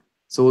 okay.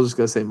 So we'll just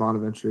go St.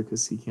 Bonaventure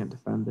because he can't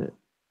defend it.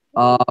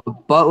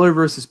 Butler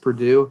versus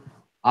Purdue.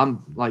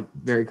 I'm like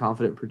very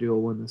confident Purdue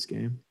will win this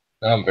game.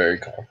 I'm very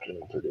confident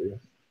in Purdue.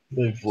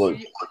 They've looked.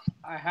 See,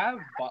 I have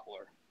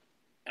Butler,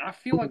 and I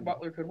feel like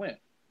Butler could win.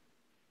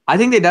 I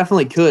think they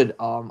definitely could.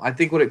 I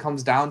think what it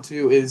comes down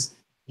to is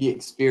the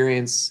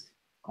experience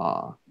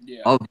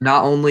Yeah. of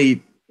not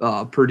only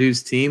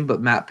Purdue's team,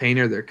 but Matt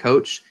Painter, their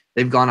coach.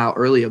 They've gone out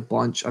early a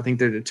bunch. I think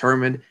they're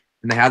determined,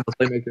 and they have the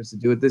playmakers to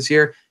do it this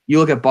year. You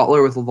look at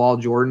Butler with Laval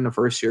Jordan, a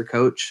first-year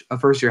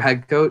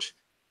head coach.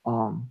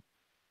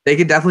 They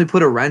could definitely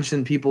put a wrench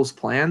in people's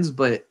plans,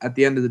 but at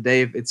the end of the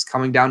day, if it's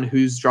coming down to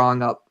who's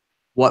drawing up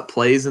what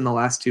plays in the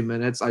last 2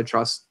 minutes, I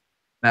trust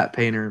Matt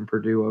Painter and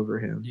Purdue over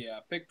him. Yeah,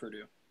 pick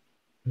Purdue.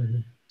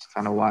 That's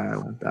kind of why I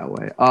went that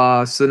way.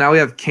 So now we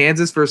have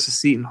Kansas versus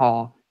Seton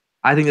Hall.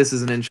 I think this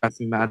is an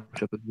interesting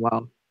matchup as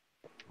well.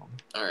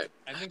 All right.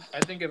 I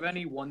think if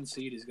any one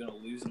seed is going to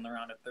lose in the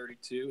round of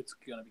 32, it's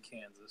going to be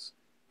Kansas.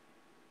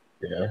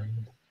 Yeah.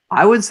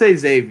 I would say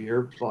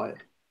Xavier, but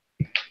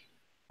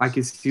I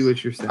can see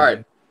what you're saying. All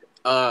right.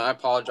 I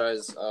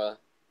apologize.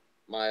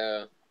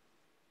 My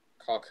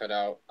call cut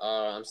out.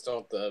 I'm still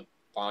at the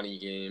Bonnie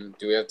game.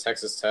 Do we have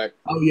Texas Tech?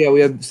 Oh yeah, we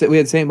had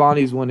St.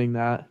 Bonnie's winning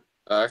that.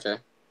 Okay.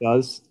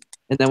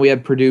 And then we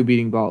had Purdue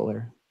beating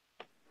Butler.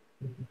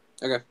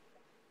 Okay.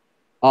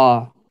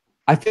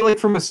 I feel like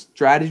from a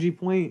strategy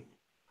point,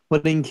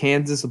 putting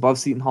Kansas above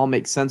Seton Hall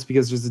makes sense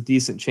because there's a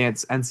decent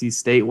chance NC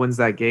State wins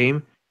that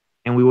game,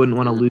 and we wouldn't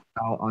want to lose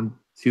out on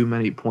too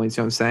many points.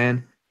 You know what I'm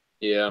saying?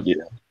 Yeah.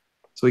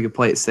 So we could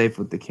play it safe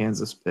with the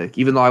Kansas pick,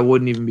 even though I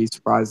wouldn't even be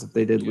surprised if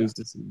they did lose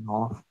to Seton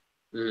Hall.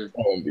 Mhm.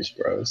 I wouldn't be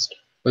surprised.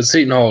 But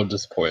Seton Hall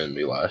disappointed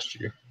me last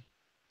year.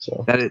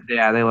 So They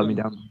let me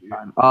down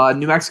one time.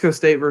 New Mexico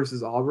State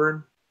versus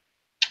Auburn.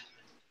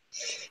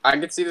 I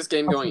could see this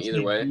game going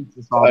either way,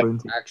 Auburn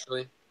team.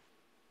 actually.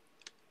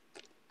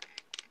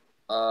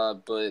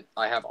 But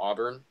I have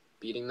Auburn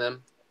beating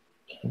them.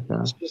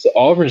 Okay. it's just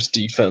Auburn's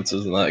defense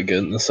isn't that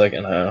good in the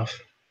second half.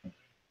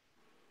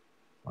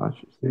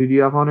 Watch. Who do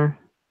you have, Hunter?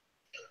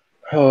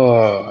 I'm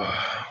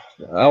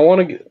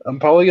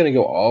probably gonna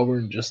go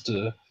Auburn just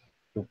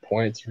for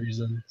points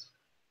reasons.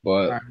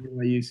 All But right, what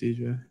about you,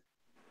 CJ?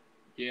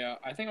 Yeah,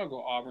 I think I'll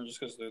go Auburn just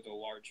because they're the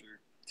larger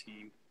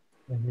team.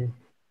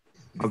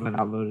 I've been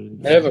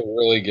outvoted. they have a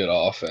really good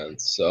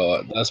offense,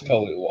 so that's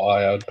probably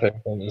why I would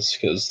pick them, is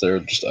because they're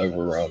just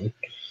overrun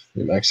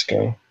New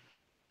Mexico.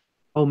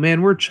 Oh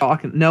man, we're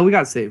chalking. No, we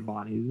got St.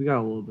 Bonnie's. We got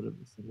a little bit of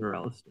a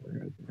Cinderella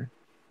story right there.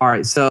 All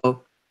right, so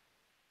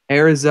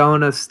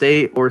Arizona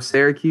State or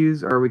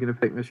Syracuse, or are we gonna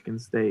pick Michigan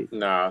State?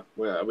 Nah,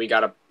 we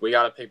gotta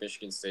pick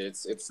Michigan State.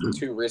 It's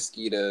too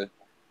risky to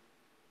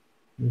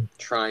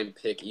try and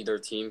pick either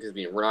team because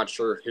we're not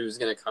sure who's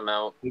gonna come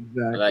out for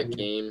that Exactly.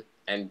 game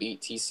and beat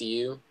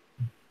TCU.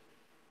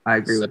 I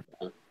agree So, with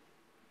that.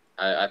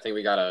 I think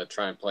we gotta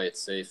try and play it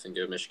safe and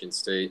go Michigan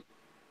State.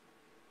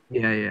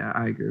 Yeah,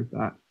 I agree with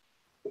that.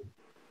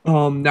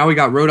 Now we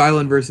got Rhode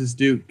Island versus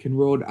Duke. Can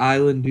Rhode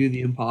Island do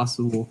the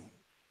impossible?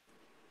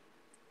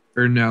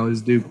 Or no,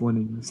 is Duke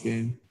winning this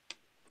game?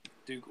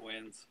 Duke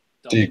wins.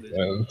 Duke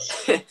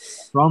digits.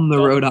 wins. From the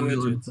Double Rhode digits.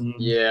 Island team.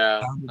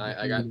 Yeah,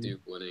 I got Duke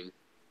winning.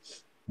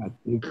 Got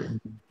Duke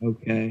winning.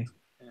 Okay.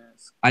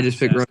 Yes. I just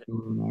picked Rhode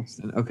Island next.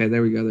 Then. Okay,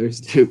 there we go. There's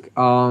Duke.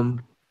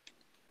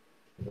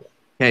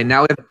 Okay,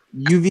 now we have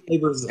UVA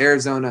versus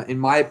Arizona. In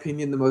my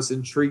opinion, the most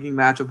intriguing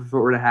matchup if it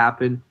were to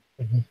happen.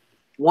 Mhm.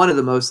 One of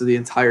the most of the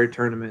entire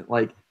tournament.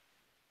 Like,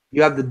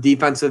 You have the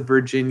defensive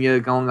Virginia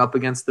going up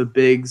against the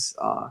bigs,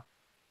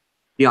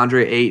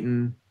 DeAndre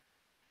Ayton.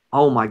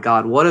 Oh my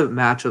God, what a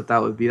matchup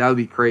that would be! That would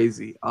be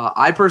crazy.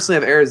 I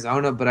personally have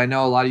Arizona, but I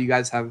know a lot of you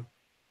guys have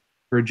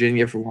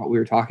Virginia from what we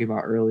were talking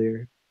about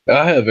earlier.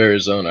 I have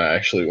Arizona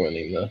actually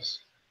winning this.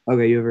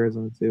 Okay, you have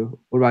Arizona too.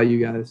 What about you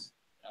guys?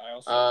 I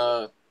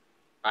also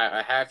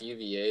I have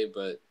UVA,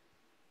 but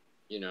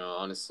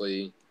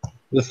honestly,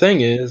 The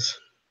thing is,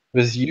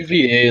 with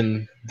UVA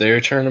in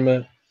their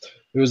tournament,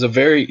 it was a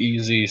very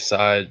easy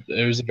side.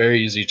 It was a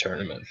very easy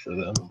tournament for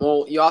them.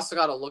 well, you also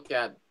got to look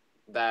at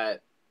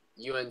that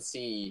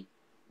UNC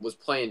was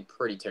playing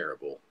pretty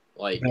terrible.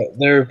 Like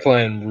They were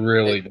playing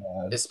really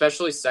bad.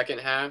 especially second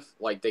half,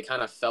 like they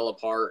kind of fell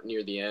apart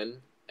near the end,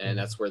 and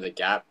that's where the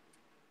gap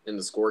in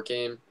the score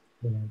came.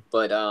 Mhm.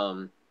 But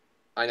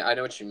I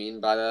know what you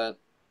mean by that.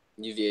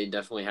 UVA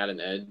definitely had an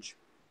edge.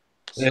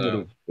 They had a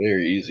So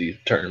very easy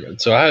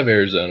tournament. So I have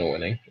Arizona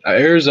winning.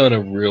 Arizona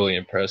really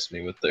impressed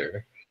me with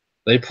their.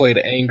 They played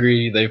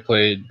angry. They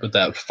played with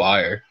that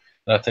fire.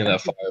 And I think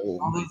that fire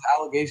will. All those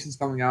allegations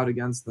coming out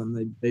against them,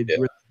 they Yeah.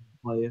 really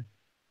play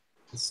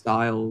a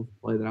style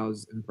of play that I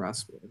was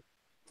impressed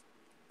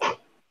with.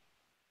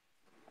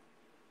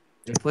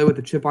 They play with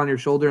a chip on your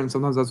shoulder, and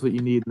sometimes that's what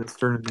you need in this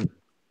tournament.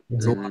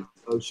 There's a lot of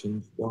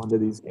emotions going into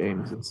these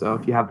games, and so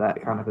if you have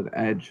that kind of an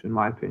edge, in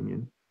my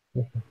opinion,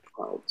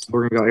 so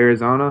we're gonna go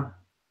Arizona.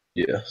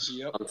 Yes.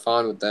 Yep. I'm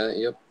fine with that.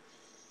 Yep.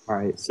 All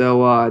right,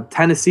 so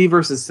Tennessee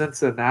versus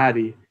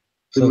Cincinnati.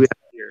 Who do we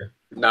have here?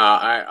 Nah,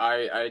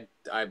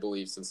 I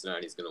believe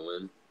Cincinnati's gonna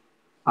win.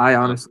 I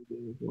honestly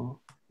do as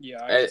well.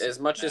 Yeah. As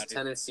much as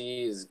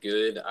Tennessee is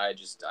good, I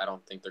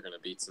don't think they're gonna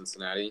beat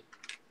Cincinnati.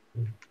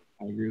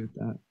 I agree with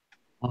that.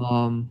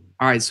 All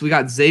right, so we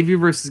got Xavier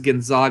versus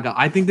Gonzaga.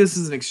 I think this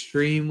is an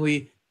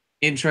extremely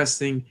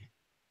interesting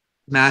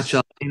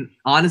matchup. And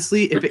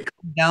honestly, if it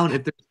comes down,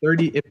 if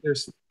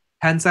there's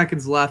 10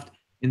 seconds left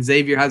and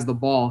Xavier has the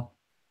ball,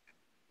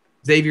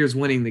 Xavier's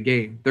winning the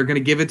game. They're going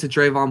to give it to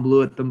Trayvon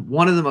Blewett,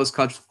 one of the most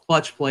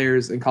clutch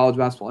players in college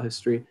basketball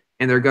history,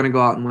 and they're going to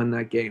go out and win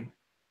that game.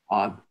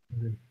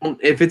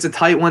 If it's a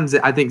tight one,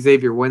 I think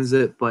Xavier wins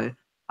it, but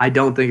I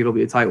don't think it'll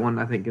be a tight one.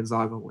 I think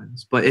Gonzaga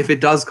wins. But if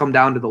it does come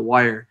down to the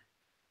wire,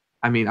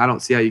 I mean, I don't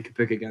see how you could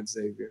pick against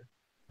Xavier.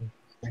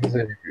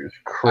 Xavier's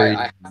crazy.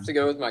 I have to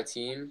go with my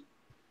team.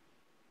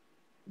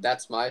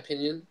 That's my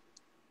opinion.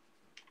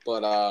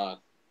 But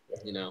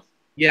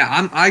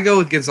Yeah, I go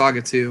with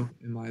Gonzaga too,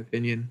 in my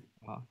opinion.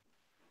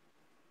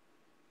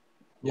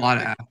 A lot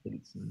of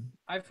athletes.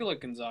 I feel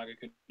like Gonzaga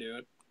could do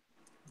it.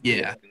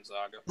 Yeah,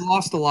 Gonzaga. they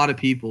lost a lot of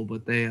people,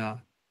 but they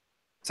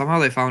somehow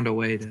they found a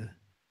way to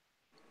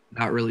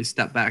not really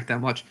step back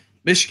that much.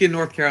 Michigan,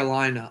 North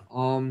Carolina.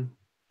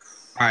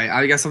 All right,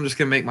 I guess I'm just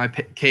gonna make my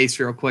case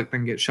real quick,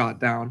 then get shot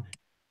down.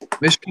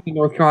 Michigan and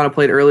North Carolina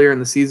played earlier in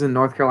the season.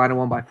 North Carolina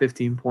won by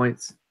 15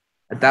 points.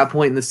 At that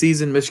point in the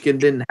season, Michigan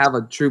didn't have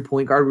a true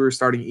point guard. We were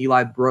starting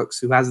Eli Brooks,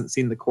 who hasn't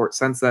seen the court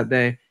since that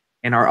day,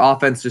 and our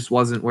offense just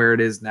wasn't where it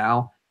is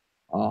now.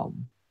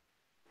 John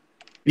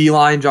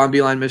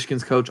Beilein,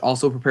 Michigan's coach,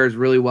 also prepares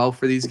really well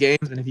for these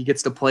games, and if he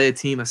gets to play a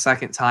team a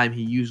second time,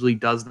 he usually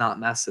does not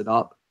mess it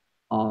up.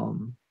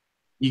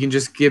 You can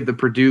just give the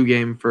Purdue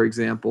game, for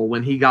example.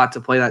 When he got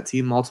to play that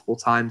team multiple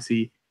times,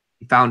 he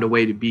found a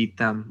way to beat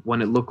them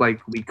when it looked like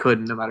we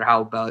couldn't, no matter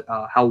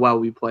how well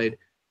we played.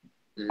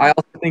 I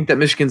also think that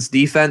Michigan's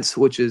defense,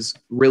 which is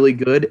really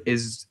good,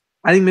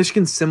 I think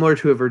Michigan's similar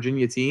to a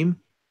Virginia team.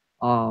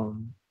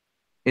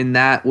 And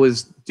that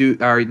was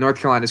North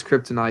Carolina's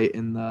kryptonite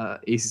in the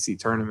ACC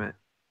tournament.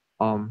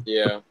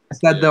 yeah. I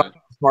said the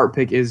smart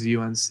pick is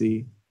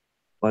UNC,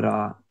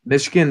 but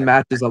Michigan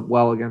matches up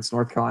well against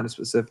North Carolina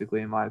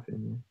specifically, in my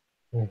opinion.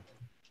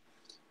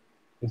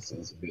 This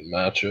is a good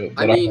matchup.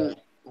 I mean,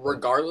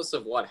 regardless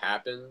of what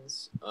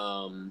happens,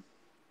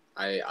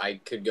 I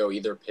could go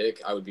either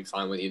pick. I would be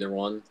fine with either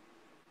one.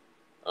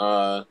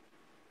 I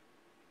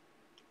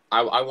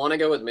want to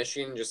go with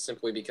Michigan just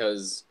simply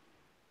because,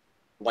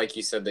 like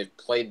you said, they've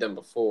played them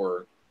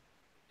before,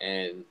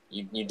 and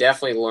you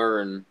definitely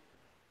learn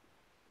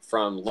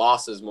from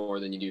losses more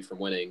than you do from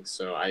winning.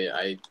 So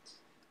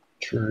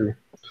True.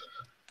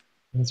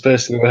 That's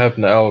basically what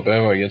happened to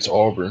Alabama against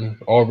Auburn.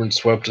 Auburn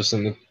swept us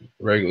in the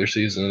regular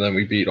season, and then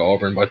we beat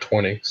Auburn by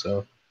 20.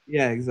 So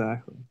Yeah,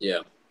 exactly. Yeah,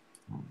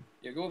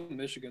 go with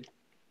Michigan.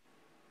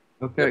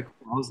 Okay,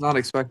 cool. I was not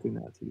expecting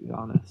that, to be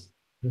honest.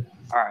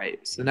 All right,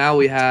 so now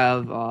we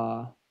have,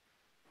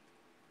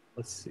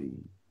 let's see.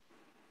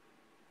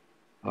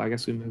 Oh, I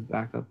guess we moved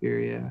back up here,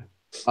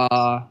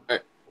 yeah.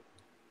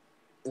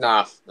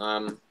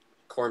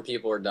 corn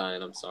people are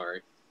dying. I'm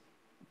sorry.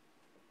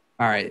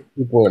 All right.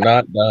 people are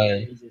not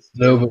dying.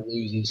 Nova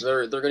loses.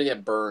 They're gonna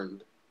get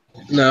burned.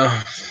 No,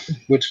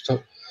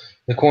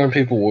 the corn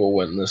people will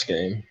win this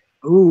game.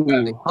 Ooh,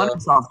 Hunter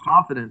sounds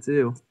confident,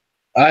 too.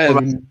 I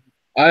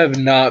have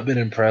not been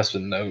impressed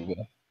with Nova.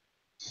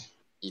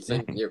 You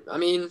think? I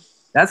mean,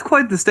 That's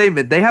quite the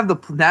statement. They have the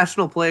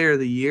National Player of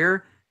the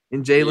Year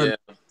in Jalen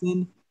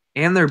Brunson,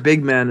 and their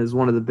big man is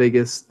one of the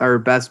biggest or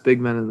best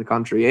big men in the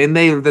country. And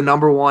they're the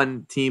number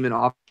one team in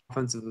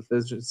offensive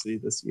efficiency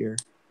this year.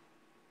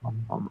 I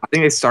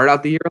think they start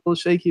out the year a little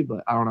shaky,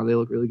 but I don't know. They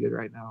look really good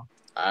right now.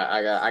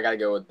 I gotta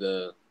go with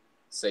the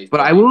safety.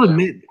 But I will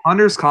admit,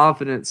 Hunter's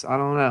confidence. I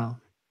don't know.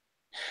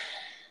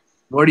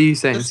 What are you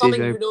saying, There's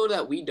something CJ? you know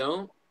that we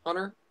don't,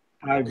 Hunter.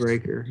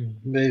 Tiebreaker.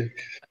 Maybe.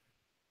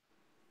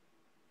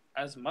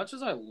 As much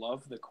as I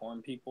love the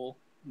corn people,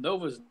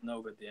 Nova's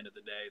Nova at the end of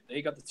the day.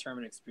 They got the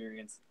tournament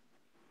experience.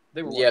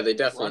 They were Yeah, they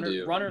definitely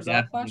do. runners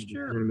up Definitely last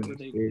year.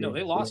 tournament No,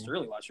 they lost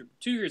experience, early last year.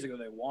 2 years ago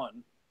they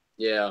won.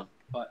 Yeah.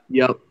 But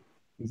Yep.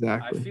 I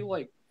Exactly. feel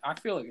like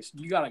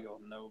you gotta go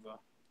with Nova.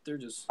 They're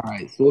just All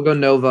right, so we'll go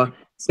Nova.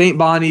 St.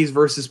 Bonnie's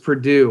versus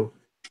Purdue.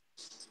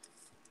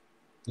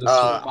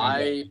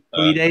 I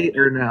Elite Eight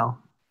or no?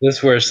 This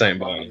is where St.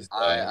 Bonnie's.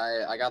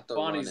 I got the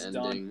Bonnie's run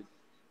done. ending.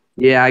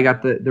 Yeah, I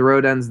got the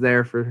road ends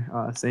there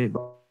for St.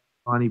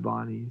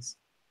 Bonnie's.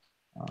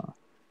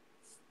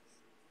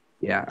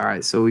 Yeah, all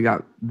right. So we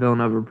got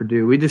Villanova,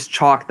 Purdue. We just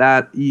chalked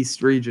that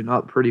East region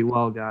up pretty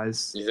well,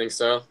 guys. You think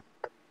so?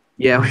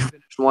 Yeah, we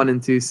finished 1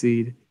 and 2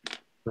 seed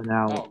for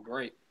now. oh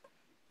great.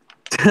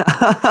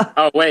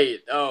 Oh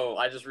wait. Oh,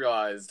 I just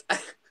realized.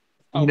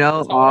 You know,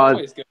 that's how it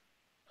always goes.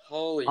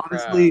 Holy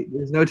honestly,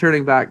 there's no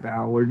turning back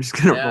now. We're just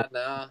gonna roll. crap. Yeah,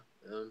 nah.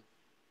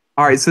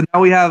 All right, so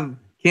now we have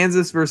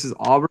Kansas versus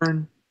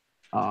Auburn.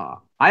 I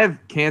have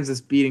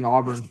Kansas beating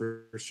Auburn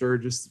for sure.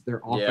 Just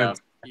their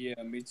offense.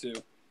 Yeah, me too.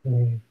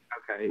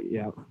 Okay,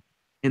 yeah.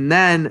 And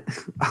then,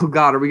 oh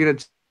God, are we going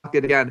to talk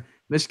it again?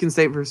 Michigan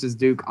State versus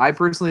Duke. I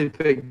personally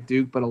picked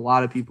Duke, but a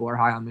lot of people are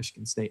high on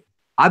Michigan State.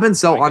 I've been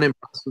so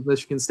unimpressed with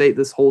Michigan State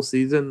this whole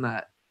season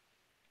that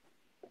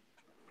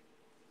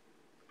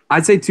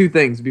I'd say 2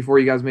 things before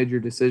you guys made your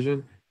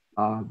decision,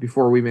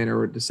 before we made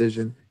our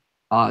decision.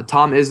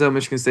 Tom Izzo,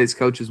 Michigan State's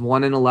coach, is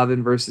 1 and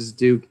 11 versus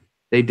Duke.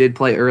 They did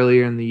play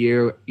earlier in the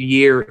year,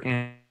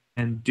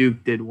 and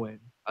Duke did win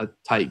a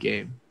tight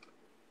game.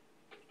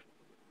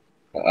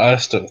 I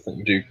still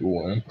think Duke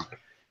will win.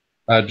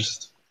 I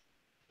just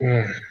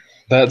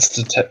that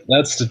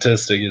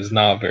statistic is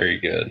not very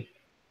good.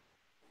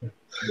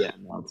 Yeah,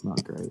 no, it's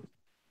not great.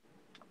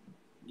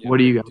 Yeah, What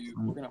do you guys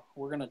Duke, think?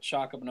 we're gonna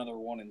chalk up another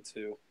 1 and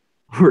 2.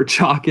 We're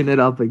chalking it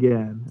up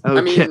again.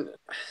 Okay. I mean,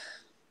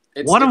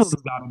 One of them's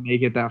got to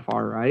make it that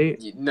far,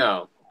 right?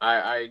 No,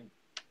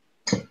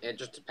 it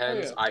just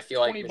depends. yeah. I feel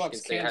like $20 Michigan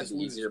State has Kansas an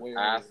loses easier way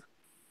path.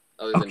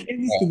 Other than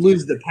Kansas could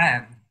lose the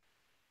Penn.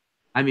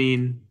 I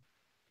mean,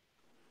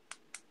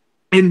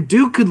 and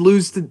Duke could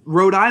lose to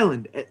Rhode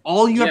Island.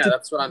 All you have to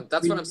that's what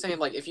I'm saying.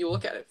 Like, if you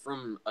look at it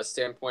from a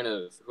standpoint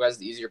of who has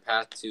the easier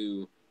path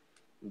to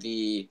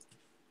the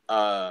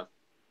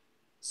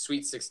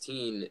Sweet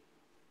 16,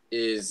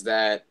 is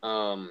that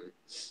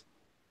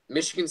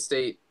Michigan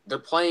State, they're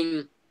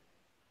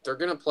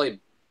gonna play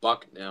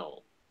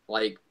Bucknell.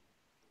 Like,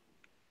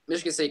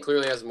 Michigan State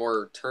clearly has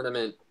more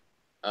tournament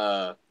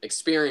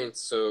experience,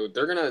 so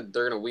they're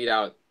gonna weed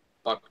out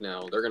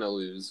Bucknell. They're gonna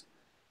lose.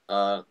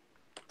 Then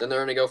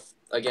they're gonna go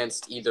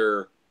against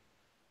either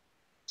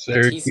the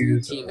TCU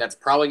team that's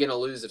probably gonna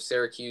lose if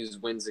Syracuse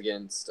wins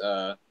against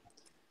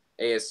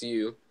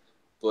ASU.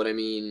 But I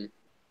mean,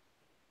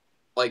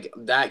 like,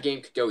 that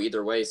game could go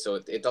either way, so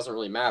it doesn't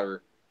really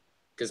matter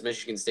because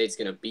Michigan State's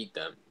gonna beat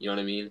them. You know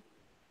what I mean?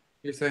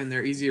 You're saying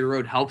their easier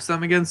road helps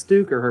them against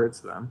Duke or hurts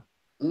them?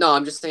 No,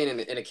 I'm just saying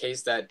in a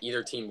case that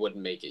either team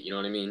wouldn't make it. You know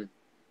what I mean?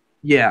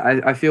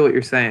 Yeah, I feel what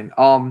you're saying.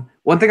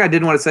 One thing I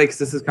did want to say, because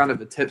this is kind of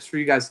a tips for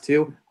you guys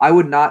too, I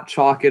would not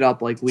chalk it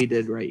up like we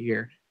did right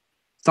here.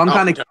 Some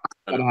kind of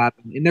chaos to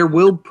happen, and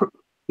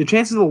the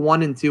chances of a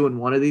 1 and 2 in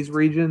one of these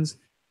regions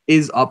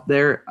is up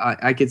there.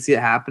 I could see it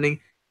happening,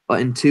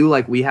 but in 2,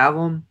 like we have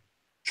them,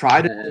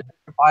 try to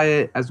justify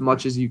it as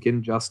much as you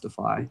can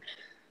justify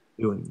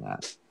doing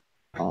that.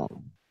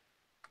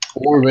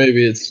 Or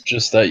maybe it's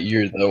just that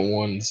year the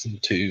 1s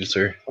and 2s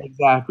are.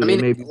 Exactly. I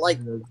mean, maybe like,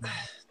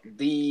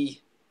 the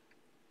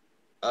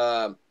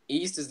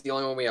East is the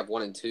only one we have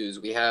 1 and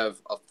 2s. We have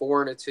a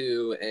 4 and a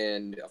 2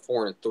 and a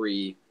 4 and a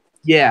 3.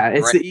 Yeah,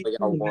 it's right, the East we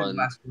got and the 1.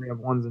 Midwest. We have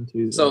 1s and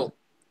 2s. So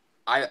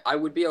I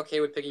would be okay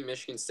with picking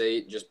Michigan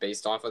State just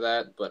based off of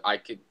that, but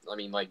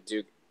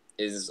Duke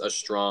is a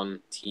strong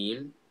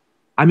team.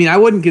 I mean, I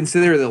wouldn't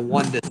consider the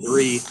 1 to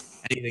 3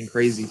 anything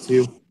crazy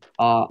too.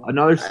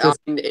 Another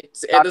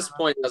at this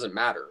point, it doesn't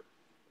matter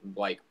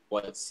like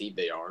what seed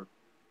they are.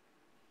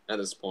 At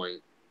this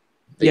point,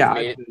 but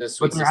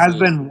there has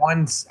been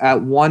once at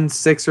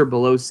 1-6 or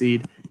below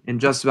seed in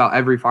just about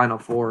every Final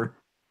Four.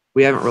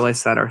 We haven't really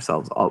set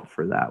ourselves up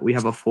for that. We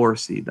have a 4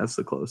 seed. That's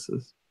the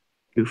closest.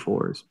 2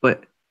 4s.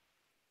 But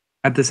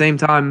at the same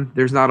time,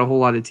 there's not a whole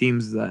lot of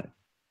teams that.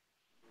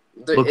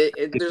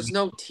 There's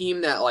no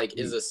team that like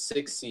is a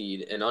 6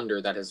 seed and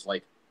under that has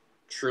like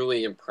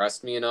truly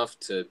impressed me enough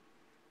to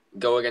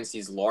go against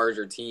these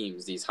larger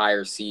teams, these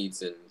higher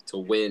seeds, and to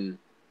win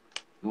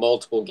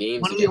multiple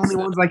games. One of the only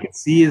ones I can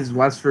see is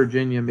West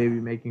Virginia maybe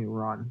making a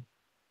run.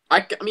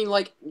 I mean,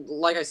 like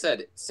I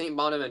said, St.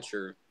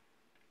 Bonaventure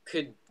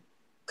could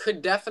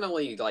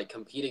definitely like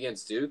compete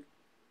against Duke,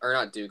 or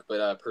not Duke,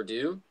 but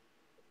Purdue.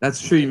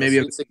 That's true. Maybe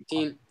Sweet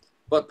 16,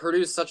 but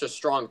Purdue's such a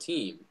strong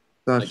team.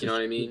 That's Like, you know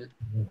what I mean?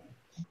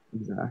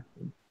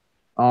 exactly.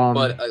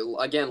 But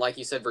again, like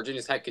you said,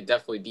 Virginia Tech could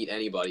definitely beat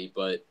anybody,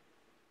 but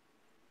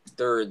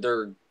they're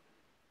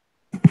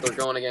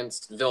going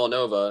against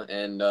Villanova,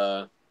 and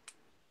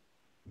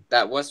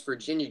that West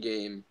Virginia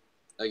game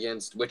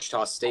against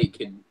Wichita State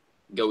could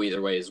go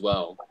either way as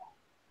well.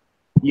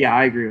 yeah,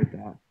 I agree with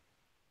that.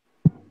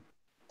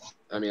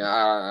 I mean,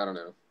 I don't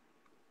know.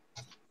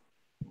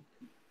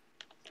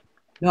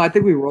 No, I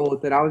think we roll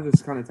with it. I was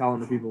just kind of telling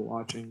the people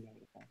watching.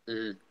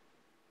 Mhm.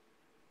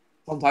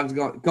 Sometimes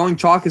going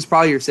chalk is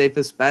probably your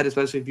safest bet,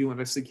 especially if you want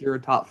to secure a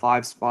top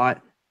 5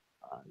 spot.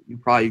 You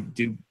probably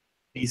do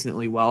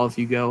decently well if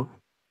you go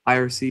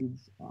higher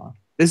seeds.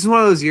 This is one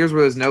of those years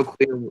where there's no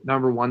clear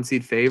number 1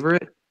 seed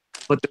favorite,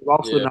 but there's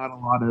also Yeah. not a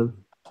lot of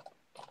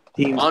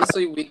teams.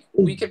 Honestly,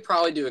 we could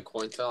probably do a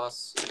coin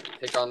toss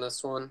pick on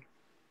this one.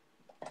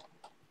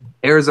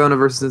 Arizona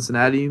versus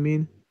Cincinnati, you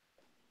mean?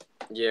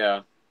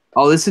 Yeah.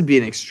 Oh, this would be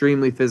an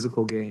extremely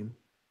physical game.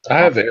 I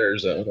have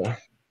Arizona.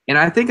 And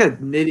I think a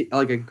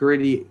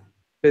gritty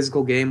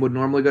physical game would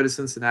normally go to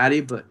Cincinnati,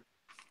 but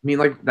I mean,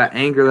 like that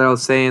anger that I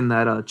was saying,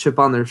 that chip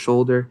on their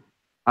shoulder.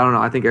 I don't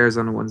know. I think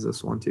Arizona wins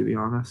this one, to be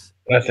honest.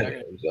 I think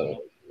Arizona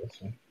wins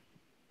this one.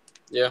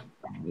 Yeah.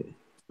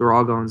 They're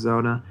all going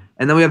Zona.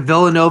 And then we have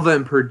Villanova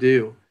and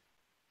Purdue.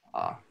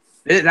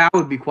 That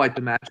would be quite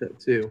the matchup,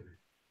 too.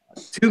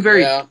 Two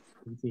very Yeah.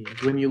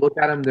 teams. When you look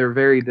at them, they're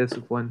very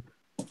disciplined.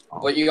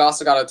 But you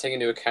also got to take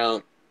into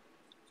account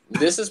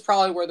this is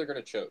probably where they're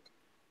going to choke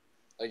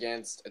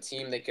against a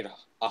team they could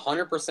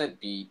 100%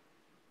 beat.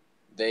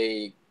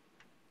 They,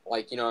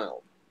 like, you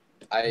know,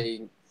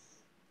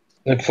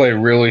 They play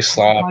really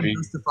sloppy.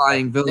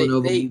 Justifying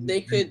Villanova.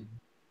 they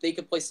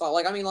could play slot.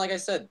 Like, I mean, like I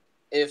said,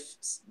 if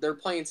they're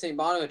playing St.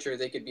 Bonaventure,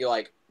 they could be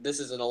like, this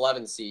is an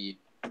 11 seed.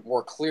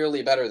 We're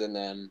clearly better than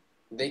them.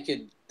 They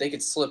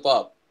could slip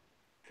up.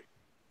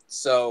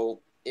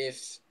 So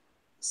if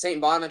St.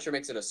 Bonaventure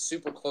makes it a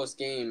super close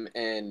game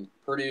and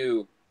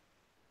Purdue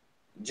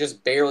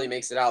just barely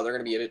makes it out, they're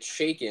going to be a bit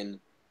shaken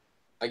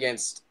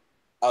against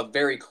a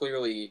very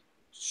clearly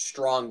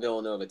strong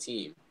Villanova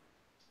team.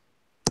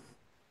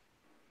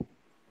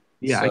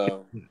 Yeah.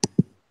 So,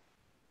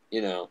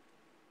 you know,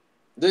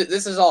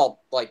 this is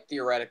all like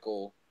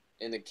theoretical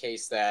in the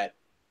case that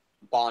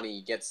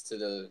Bonnie gets to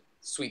the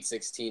Sweet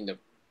 16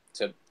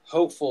 to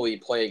hopefully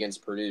play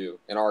against Purdue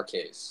in our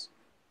case.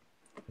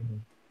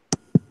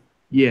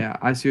 Yeah,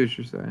 I see what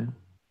you're saying.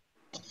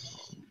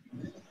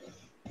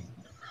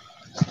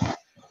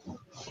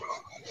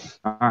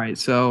 All right,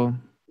 so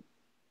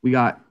we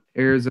got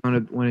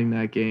Arizona winning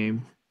that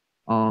game.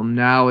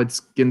 Now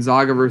it's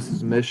Gonzaga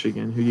versus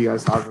Michigan. Who do you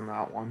guys have in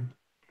that one?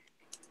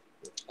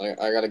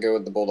 I got to go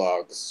with the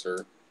Bulldogs,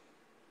 sir.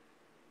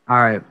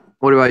 All right,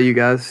 what about you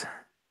guys?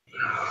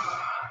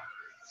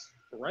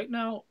 Right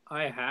now,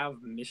 I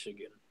have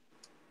Michigan.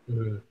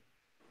 Mm-hmm.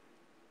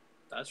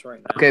 That's right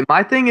now. Okay,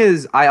 my thing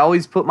is I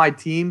always put my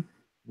team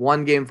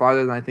one game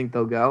farther than I think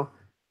they'll go.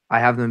 I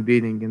have them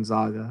beating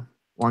Gonzaga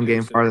one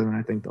game farther than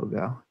I think they'll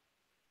go.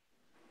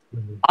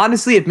 Mm-hmm.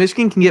 Honestly, if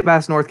Michigan can get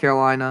past North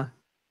Carolina,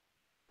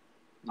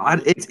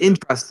 it's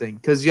interesting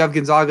because you have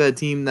Gonzaga, a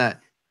team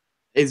that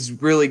is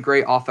really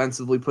great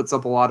offensively, puts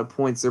up a lot of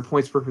points. Their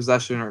points per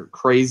possession are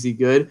crazy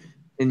good,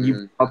 and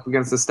you up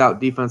against the stout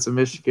defense of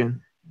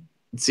Michigan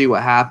and see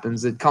what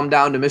happens. It come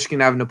down to Michigan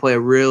having to play a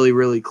really,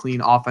 really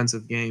clean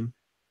offensive game,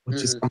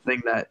 which is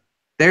something that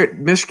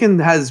Michigan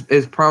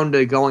is prone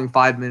to going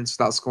 5 minutes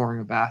without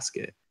scoring a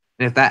basket.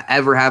 And if that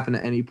ever happened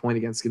at any point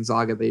against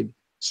Gonzaga, they'd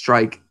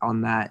strike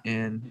on that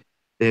and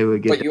they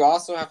would get. But you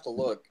also have to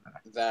look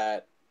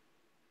that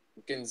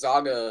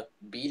Gonzaga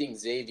beating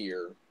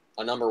Xavier,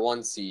 a number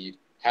 1 seed,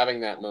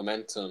 having that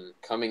momentum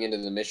coming into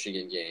the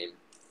Michigan game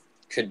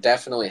could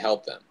definitely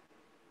help them.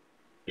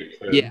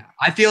 Yeah,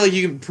 I feel like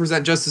you can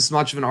present just as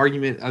much of an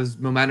argument as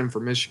momentum for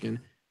Michigan.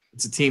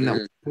 It's a team that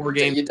won 4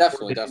 games. You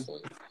definitely.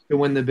 To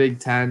win the Big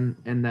Ten,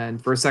 and then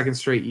for a second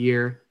straight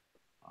year,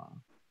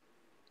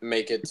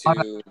 make it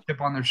to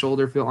chip on their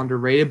shoulder, feel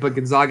underrated. But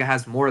Gonzaga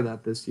has more of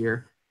that this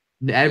year.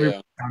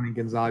 Everybody's counting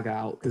Gonzaga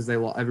out because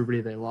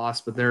everybody they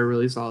lost, but they're a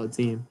really solid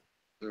team.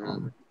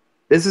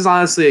 This is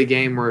honestly a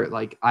game where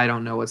I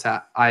don't know what's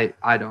I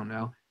don't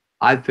know.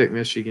 I picked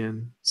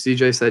Michigan.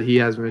 CJ said he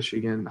has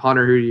Michigan.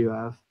 Hunter, who do you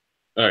have?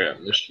 I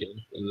got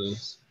Michigan in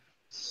this.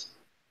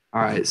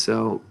 All right,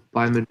 so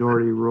by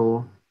majority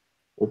rule,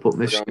 we'll put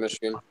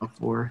Michigan.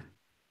 Before.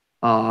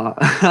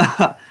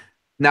 Now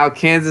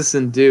Kansas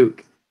and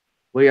Duke.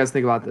 What do you guys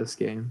think about this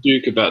game?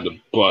 Duke about the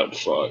butt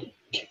fuck.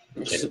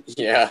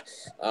 Yeah.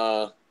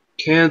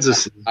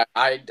 Kansas.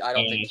 I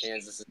don't think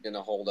Kansas is going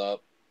to hold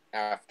up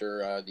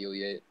after the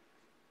Elite Eight.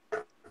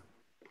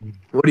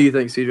 What do you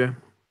think, CJ?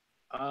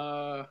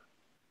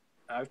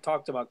 I've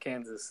talked about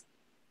Kansas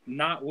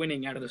not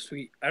winning out of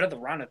the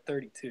round of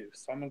 32,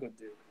 so I'm gonna go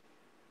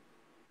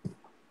Duke.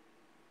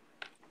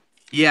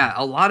 Yeah,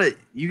 a lot of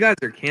you guys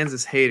are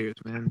Kansas haters,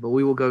 man, but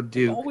we will go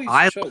Duke.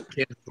 I like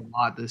Kansas a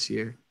lot this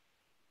year,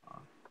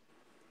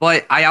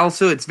 but I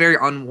also it's very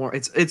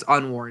unwarranted. It's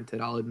unwarranted.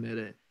 I'll admit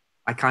it.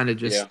 I kind of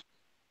just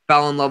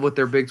fell in love with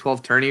their Big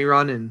 12 tourney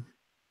run, and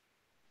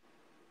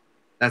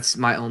that's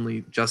my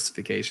only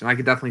justification. I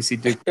could definitely see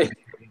Duke.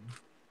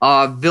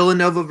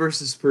 Villanova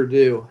versus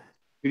Purdue.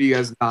 Who do you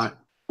guys got?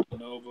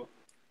 Nova.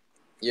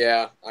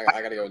 Yeah,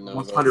 I gotta go with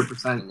Nova.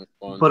 100%.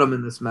 Put them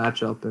in this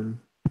matchup, and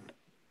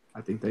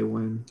I think they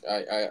win.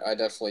 I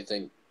definitely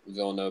think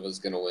Villanova's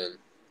gonna win.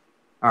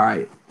 All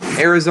right,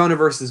 Arizona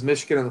versus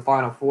Michigan in the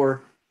Final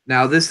Four.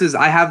 Now,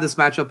 I have this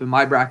matchup in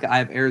my bracket. I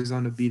have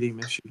Arizona beating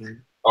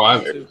Michigan. Oh, I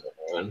have Arizona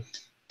win.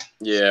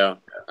 Yeah,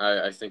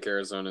 I think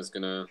Arizona's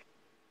gonna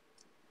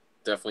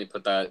definitely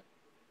put that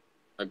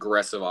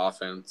aggressive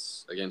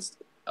offense against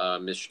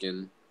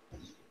Michigan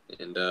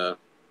and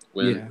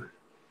win. Yeah.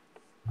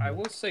 I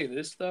will say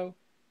this though,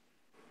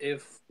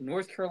 if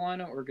North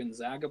Carolina or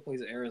Gonzaga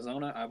plays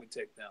Arizona, I would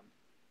take them.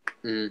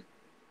 Mhm.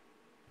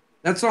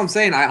 That's what I'm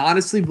saying. I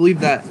honestly believe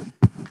that.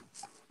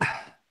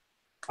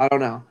 I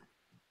don't know.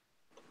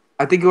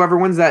 I think whoever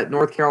wins that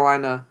North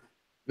Carolina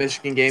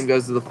Michigan game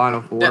goes to the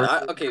Final Four.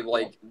 Yeah, okay,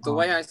 like the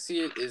way I see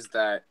it is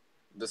that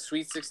the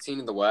Sweet 16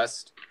 in the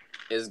West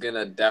is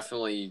gonna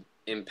definitely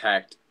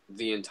impact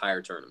the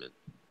entire tournament.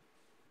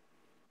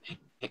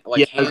 Like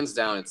Yeah, hands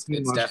down, it's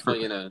much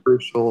definitely gonna.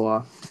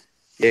 crucial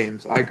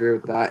games. I agree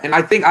with that, and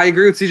I think I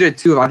agree with CJ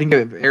too. I think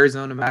if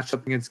Arizona matched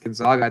up against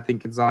Gonzaga, I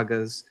think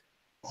Gonzaga's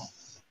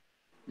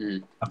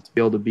have to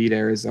be able to beat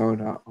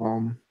Arizona.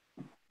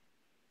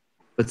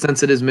 But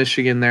since it is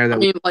Michigan there, that I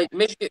mean, like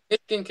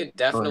Michigan could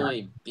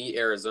definitely beat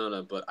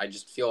Arizona, but I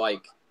just feel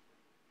like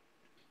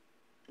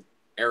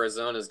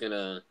Arizona's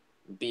gonna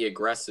be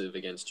aggressive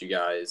against you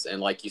guys,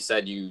 and like you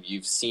said,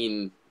 you've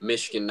seen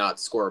Michigan not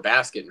score a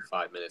basket in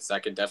 5 minutes.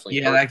 That could definitely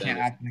hurt that them can't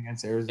if happen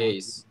against Arizona.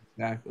 case.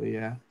 Exactly.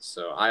 Yeah.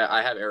 So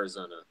I have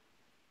Arizona.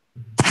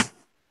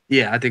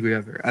 Yeah, I think we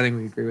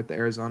agree with the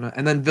Arizona,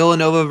 and then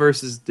Villanova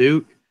versus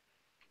Duke.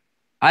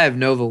 I have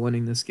Nova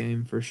winning this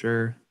game for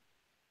sure.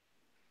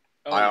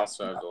 I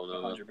also have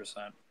Villanova.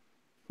 100%.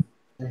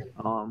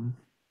 And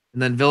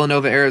then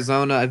Villanova,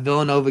 Arizona. If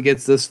Villanova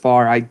gets this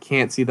far, I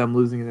can't see them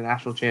losing in the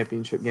national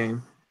championship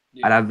game.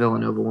 Yeah. I'd have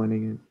Villanova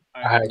winning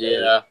it.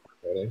 Yeah.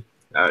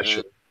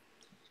 Sure.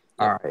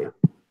 All right.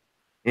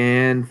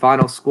 And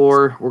final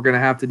score, we're gonna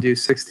have to do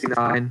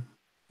 69.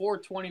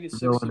 420 to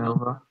 69.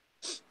 Villanova.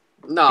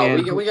 No,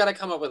 And- we got to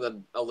come up with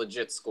a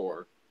legit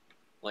score.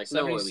 Like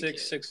no way we 76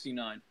 can't.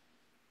 69.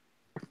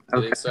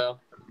 You think so?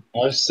 I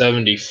was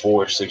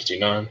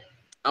 74-69.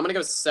 I'm gonna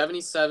go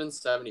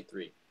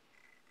 77-73.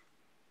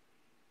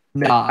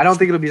 No, I don't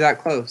think it'll be that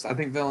close. I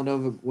think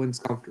Villanova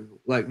wins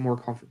more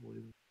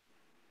comfortably.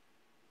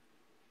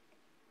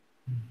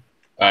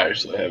 I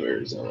actually have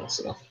Arizona,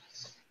 so.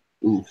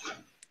 Oof.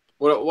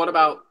 What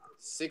about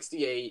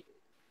 68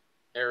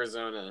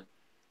 Arizona,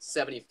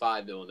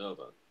 75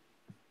 Villanova?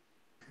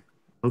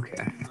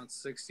 Okay. Not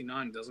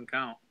 69 doesn't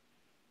count.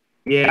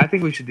 Yeah, I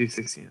think we should do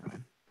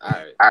 69. All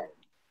right.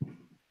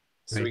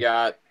 So we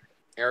got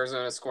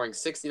Arizona scoring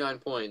 69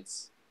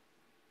 points.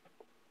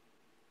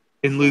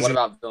 And losing What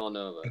about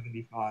Villanova?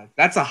 75.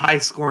 That's a high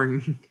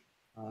scoring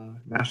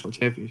national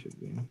championship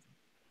game.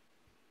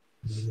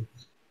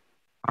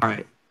 All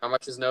right. How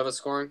much is Nova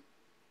scoring?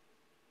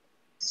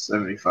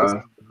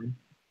 75.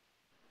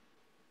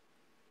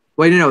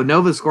 Wait, no,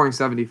 Nova's scoring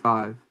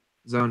 75.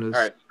 Zona's.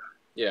 All right.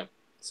 Yeah,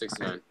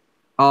 69.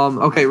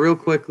 Okay, real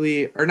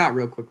quickly, or not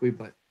real quickly,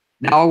 but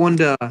now I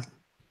wanted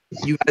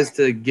you guys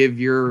to give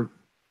your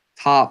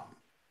top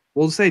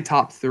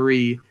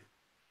 3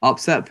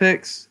 upset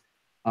picks.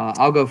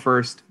 I'll go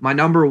first. My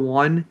number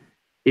 1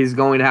 is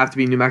going to have to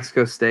be New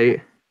Mexico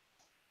State.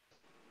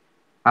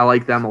 I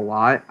like them a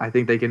lot. I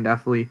think they can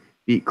definitely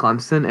beat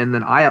Clemson. And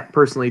then I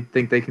personally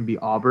think they can beat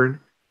Auburn.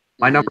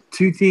 My number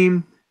 2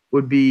 team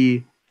would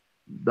be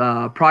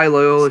probably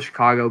Loyola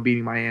Chicago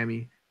beating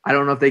Miami. I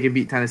don't know if they can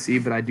beat Tennessee,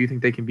 but I do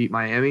think they can beat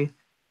Miami.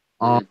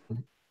 And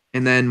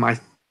then my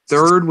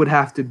 3rd would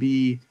have to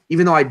be,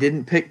 even though I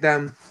didn't pick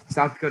them,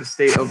 South Dakota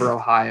State over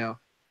Ohio.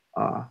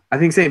 I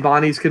think St.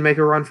 Bonnie's could make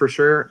a run for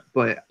sure,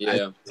 but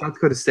South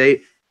Dakota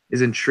State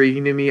is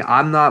intriguing to me.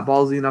 I'm not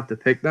ballsy enough to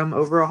pick them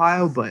over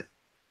Ohio, but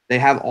they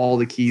have all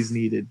the keys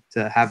needed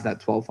to have that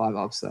 12-5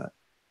 upset.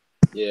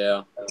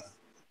 Yeah.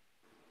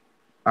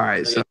 All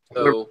right, so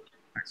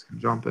next can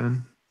jump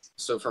in.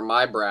 So for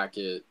my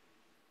bracket,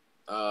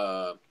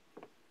 for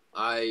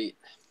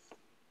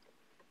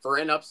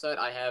an upset,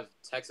 I have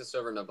Texas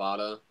over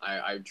Nevada.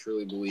 I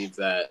truly believe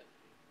that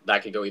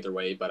could go either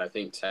way, but I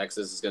think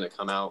Texas is going to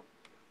come out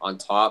on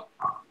top.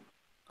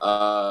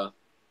 Another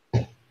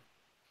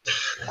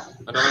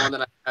one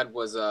that I had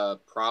was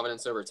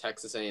Providence over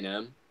Texas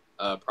A&M.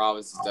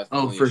 Providence is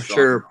definitely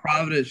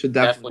Providence should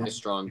definitely a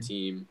strong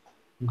team.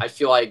 I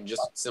feel like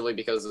just simply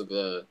because of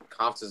the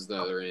conferences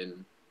that they're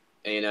in,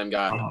 A&M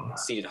got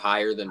seated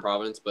higher than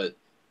Providence, but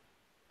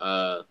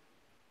the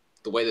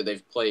way that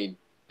they've played,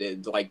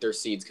 their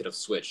seeds could have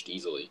switched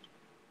easily.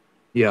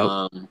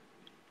 Yeah.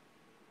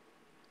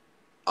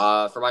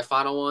 For my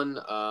final one,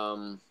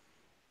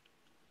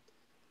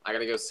 I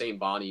gotta go St.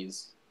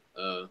 Bonnie's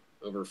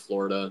over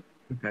Florida.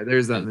 Okay,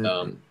 there's that.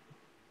 And,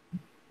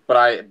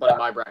 But in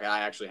my bracket,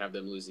 I actually have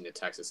them losing to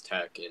Texas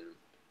Tech, and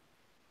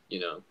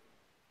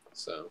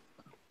so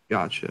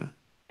Gotcha.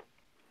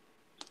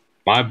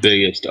 My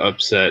biggest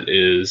upset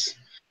is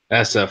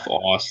SF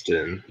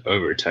Austin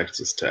over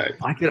Texas Tech.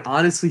 I could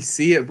honestly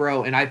see it,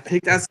 bro. And I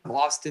picked SF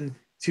Austin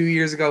 2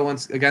 years ago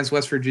once against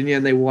West Virginia,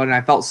 and they won. And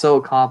I felt so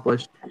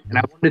accomplished, and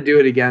I wanted to do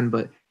it again,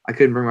 but I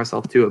couldn't bring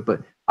myself to it.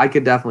 But I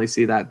could definitely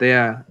see that they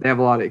have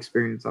a lot of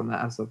experience on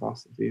that SF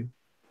Austin team.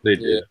 They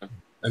did. Yeah.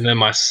 And then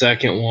my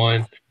second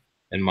one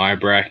in my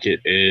bracket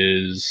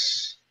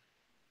is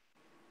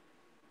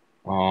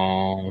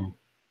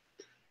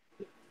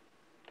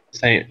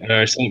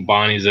St.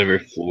 Bonnie's over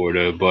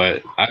Florida,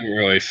 but I haven't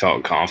really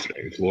felt confident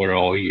in Florida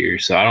all year,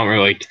 so I don't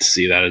really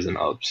see that as an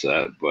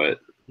upset. But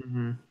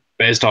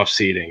based off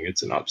seeding,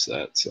 it's an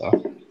upset.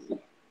 So,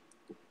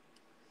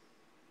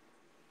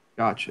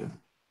 gotcha.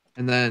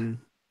 And then,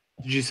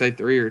 did you say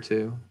 3 or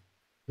 2?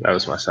 That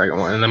was my second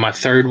one, and then my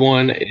third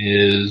one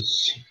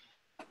is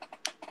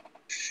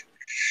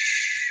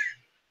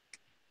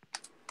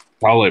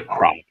probably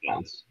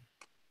Providence.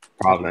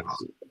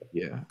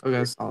 Yeah.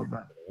 Okay, solid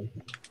bet.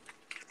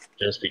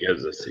 Just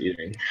because of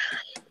seeding.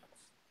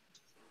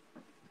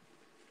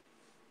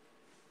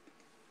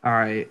 All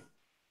right.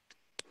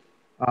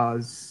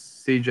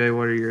 CJ,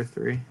 what are your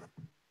 3?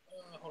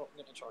 Hold on, I'm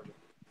gonna charge it.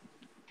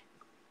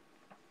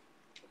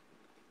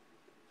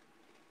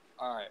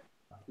 All right,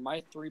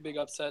 my 3 big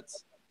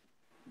upsets.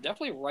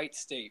 Definitely Wright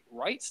State.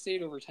 Wright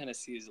State over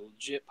Tennessee is a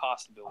legit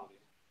possibility.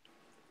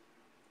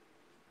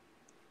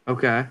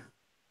 Okay.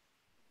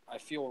 I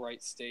feel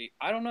Wright State.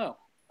 I don't know.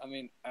 I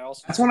mean,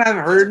 that's one I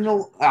haven't heard.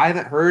 I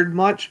haven't heard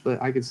much,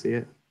 but I could see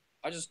it.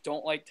 I just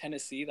don't like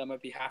Tennessee. That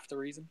might be half the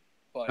reason.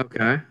 But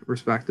okay,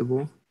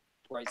 respectable.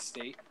 Wright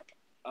State.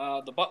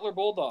 The Butler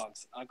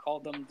Bulldogs. I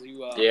called them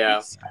to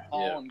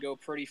and go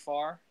pretty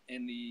far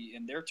in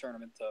their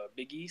tournament, the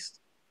Big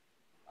East.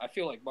 I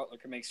feel like Butler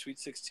can make Sweet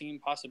 16,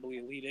 possibly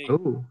Elite 8.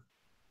 Oh,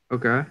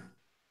 okay.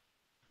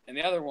 And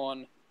the other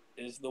one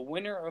is the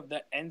winner of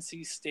the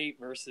NC State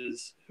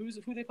versus who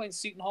they playing?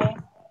 Seton Hall.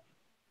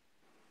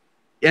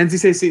 NC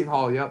State Seton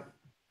Hall. Yep.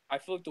 I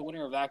feel like the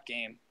winner of that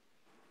game,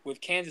 with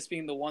Kansas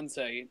being the one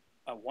seed,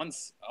 being the 1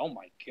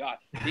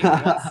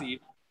 seed,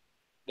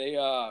 they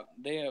have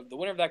the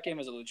winner of that game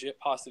has a legit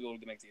possibility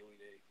to make the Elite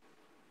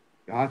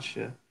 8.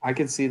 Gotcha. I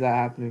could see that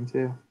happening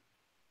too.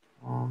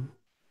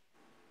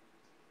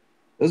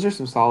 Those are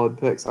some solid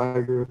picks. I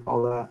agree with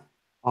all that.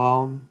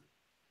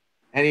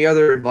 Any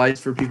other advice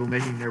for people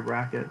making their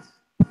brackets?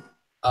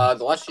 The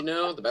less you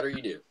know, the better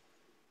you do.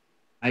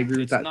 I agree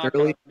with that thoroughly. It's not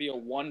going to be a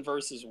 1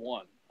 versus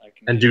 1.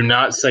 And do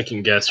not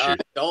second guess your.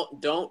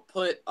 Don't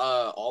put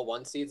all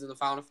 1 seeds in the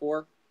Final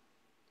Four.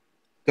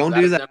 Don't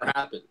do that. Never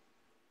happened.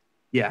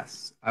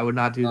 Yes, I would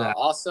not do that.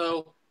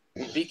 Also,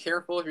 be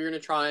careful if you're going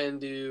to try and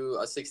do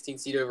a 16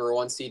 seed over a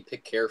 1 seed.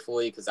 Pick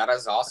carefully because that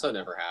has also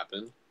never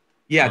happened.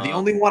 Yeah, the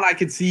only one I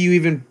could see you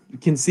even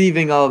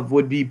conceiving of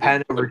would be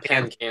Penn over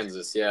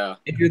Kansas. Yeah.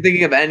 If you're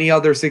thinking of any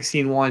other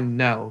 16-1,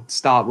 no,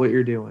 stop what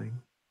you're doing.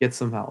 Get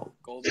some help.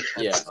 Golden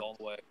all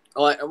the way.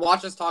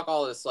 Watch us talk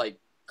all this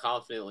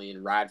confidently,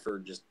 and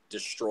Radford just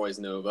destroys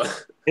Nova.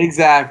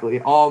 Exactly.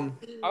 I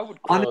would.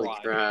 Holy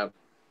crap,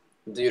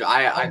 dude!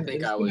 I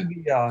think I would.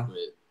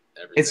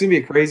 It's gonna be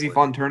a crazy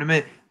fun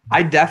tournament.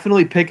 I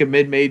definitely pick a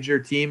mid-major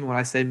team. When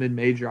I say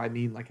mid-major, I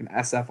mean like an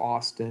SF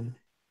Austin.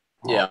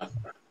 Yeah.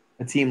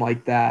 A team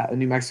like that, a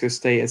New Mexico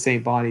State, a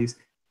St. Bonnie's,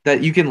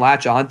 that you can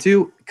latch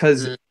onto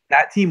because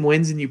that team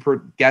wins and you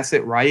guess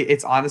it right.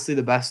 It's honestly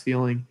the best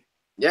feeling.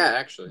 Yeah,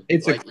 actually.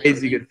 It's a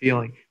crazy good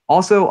feeling.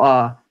 Also,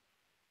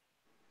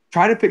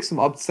 try to pick some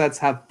upsets,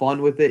 have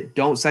fun with it.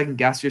 Don't second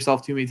guess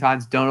yourself too many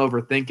times. Don't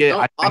overthink it.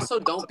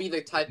 Don't be the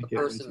type of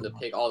person to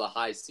pick all the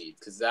high seeds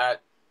because that's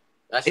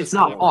just it's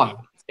not fun.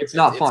 It's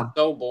not fun. It's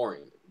so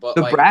boring. But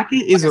the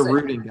bracket is a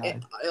rooting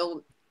guide.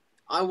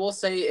 I will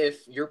say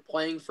if you're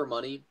playing for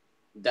money,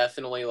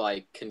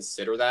 definitely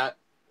consider that.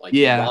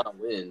 You want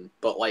to win,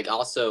 but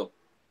also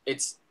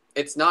it's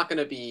not going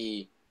to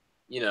be,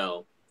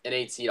 an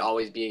 8 seed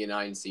always being a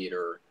 9 seed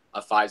or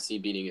a 5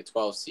 seed beating a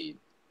 12 seed.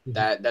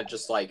 Mm-hmm. That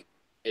just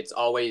it's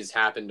always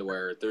happened to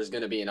where there's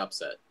going to be an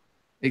upset.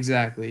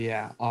 Exactly.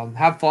 Yeah.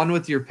 Have fun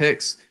with your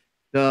picks.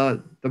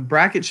 The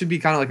bracket should be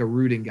kind of like a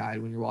rooting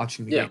guide when you're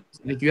watching the games.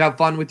 And if you have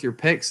fun with your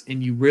picks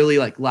and you really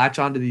latch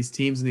onto these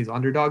teams and these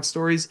underdog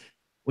stories,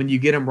 when you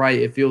get them right,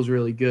 it feels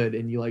really good.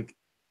 And you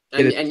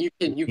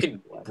And you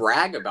can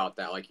brag about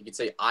that. You could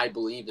say, I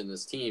believed in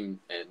this team,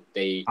 and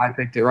I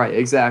picked it right.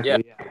 Exactly.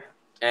 Yeah.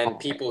 And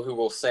people who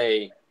will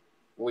say,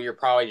 well, you're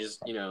probably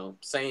just,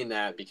 saying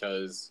that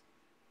because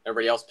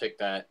everybody else picked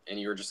that, and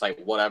you're just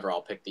whatever,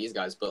 I'll pick these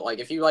guys. But,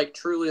 if you,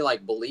 truly,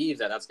 believe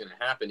that that's going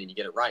to happen and you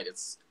get it right,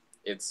 it's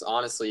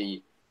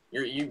honestly,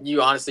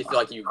 you honestly feel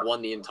like you've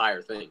won the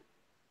entire thing.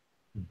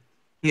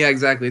 Yeah,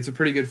 exactly. It's a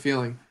pretty good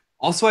feeling.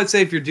 Also, I'd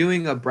say if you're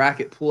doing a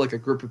bracket pool, a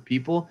group of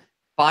people,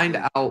 find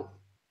out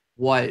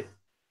what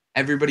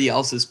everybody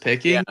else is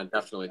picking. Yeah,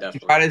 definitely.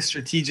 Try to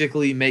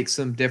strategically make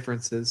some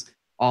differences.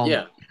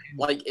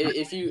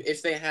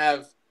 If they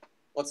have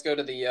let's go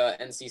to the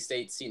NC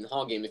State Seton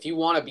Hall game. If you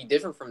want to be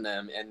different from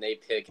them and they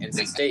pick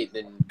NC State,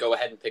 then go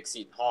ahead and pick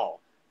Seton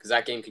Hall because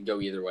that game could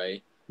go either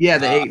way. Yeah,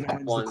 the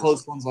 8-9s, the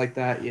close ones like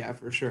that. Yeah,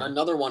 for sure.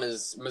 Another one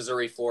is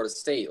Missouri, Florida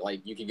State.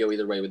 Like you could go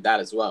either way with that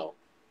as well.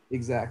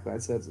 Exactly,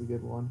 that's a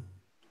good one.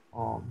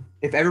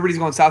 If everybody's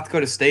going South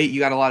Dakota State, you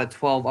got a lot of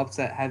 12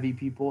 upset heavy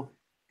people.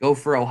 Go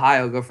for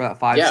Ohio. Go for that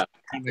 5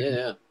 team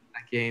that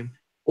game.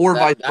 Or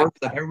vice versa.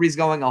 If everybody's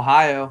going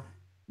Ohio,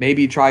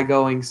 maybe try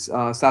going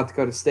South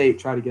Dakota State.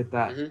 Try to get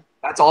that.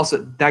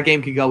 Mm-hmm. That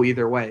game could go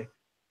either way.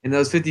 In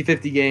those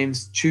 50-50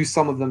 games, choose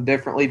some of them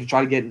differently to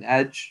try to get an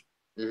edge.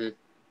 Mm-hmm.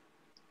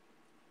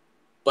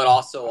 But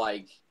also,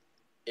 like,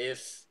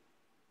 if,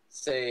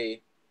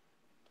 say,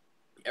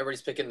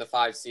 everybody's picking the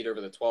 5 seed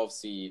over the 12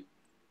 seed,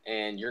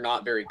 and you're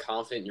not very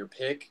confident in your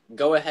pick,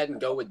 go ahead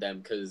and go with them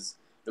because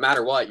no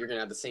matter what, you're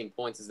gonna have the same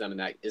points as them, and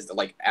that is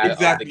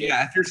exactly. The game.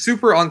 Yeah, if you're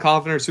super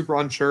unconfident or super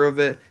unsure of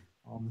it,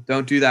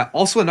 don't do that.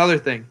 Also, another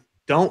thing,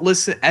 don't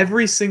listen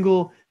every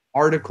single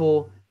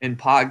article and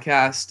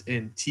podcast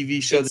and TV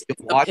show that you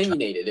watch.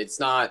 Opinionated. It's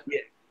not.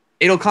 Yeah,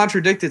 it'll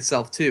contradict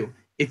itself too.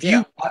 If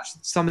you watch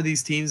some of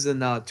these teams in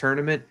the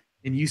tournament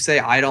and you say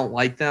I don't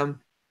like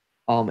them,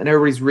 and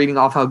everybody's reading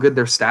off how good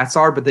their stats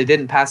are, but they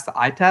didn't pass the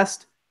eye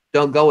test,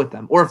 don't go with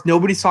them. Or if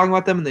nobody's talking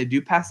about them and they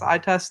do pass the eye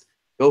test,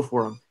 go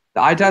for them.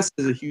 The eye test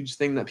is a huge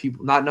thing that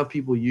not enough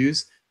people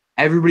use.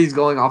 Everybody's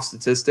going off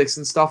statistics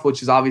and stuff,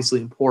 which is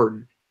obviously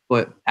important.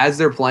 But as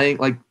they're playing,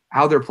 like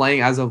how they're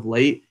playing as of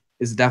late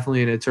is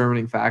definitely a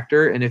determining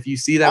factor. And if you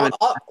see them,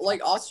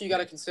 also you got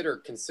to consider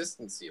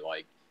consistency,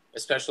 like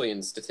especially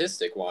in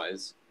statistic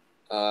wise.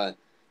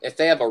 If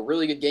they have a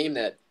really good game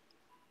that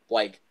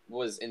like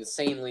was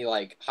insanely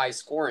like high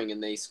scoring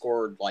and they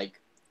scored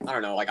like I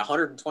don't know like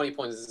 120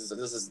 points, this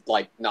is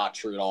like not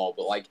true at all,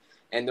 but like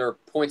and their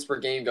points per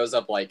game goes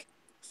up like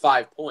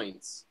 5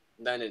 points,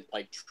 then it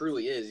like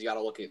truly is. You got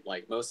to look at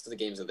like most of the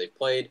games that they've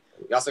played.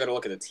 You also got to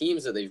look at the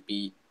teams that they've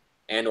beat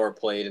and or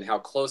played and how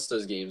close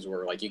those games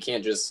were. Like you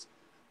can't just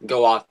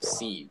go off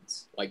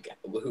seeds, like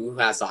who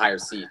has the higher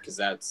seed, because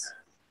that's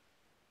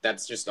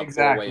just a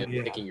poor way of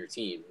picking your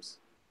teams.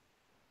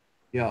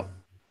 Yep.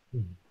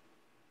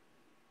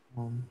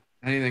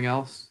 Anything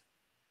else?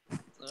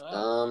 I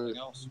don't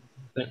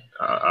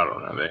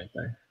have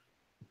anything.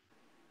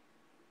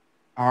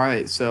 All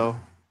right, so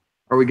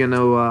are we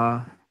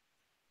gonna?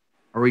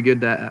 Are we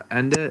good to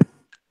end it?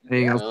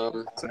 Anything else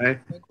to say? I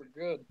think we're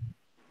good.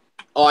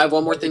 Oh, I have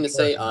one more thing to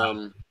say.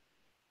 The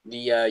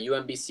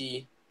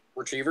UMBC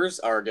Retrievers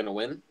are gonna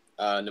win,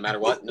 no matter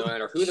what, no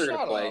matter who they're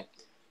gonna play.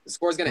 The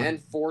score is gonna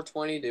end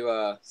 420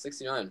 to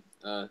 69.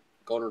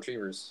 Golden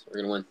Retrievers are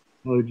gonna win.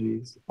 Oh,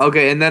 geez.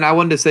 Okay, and then I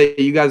wanted to say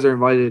you guys are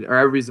invited, or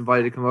everybody's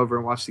invited to come over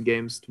and watch the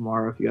games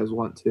tomorrow if you guys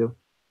want to.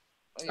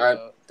 All right,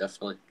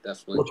 definitely.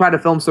 We'll try to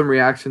film some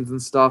reactions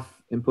and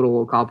stuff and put a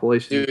little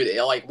compilation. Dude,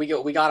 like we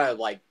gotta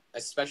like,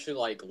 especially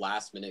like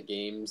last minute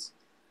games.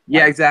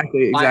 Yeah, like,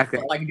 exactly. Like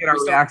get our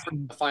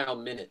reaction. The final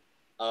minute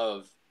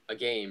of a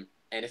game,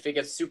 and if it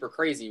gets super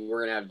crazy,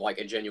 we're gonna have like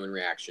a genuine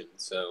reaction.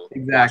 So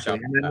exactly,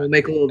 and then we'll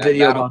make a little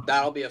video.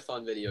 That'll be a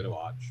fun video to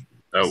watch.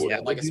 Oh,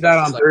 yeah, we'll do that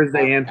on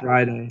Thursday and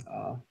Friday.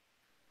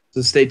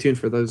 So stay tuned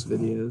for those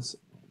videos.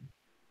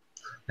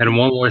 And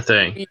one more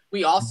thing.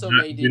 We also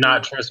do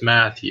not trust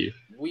Matthew.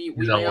 We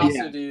may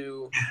also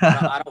do.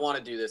 I don't want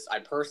to do this. I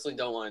personally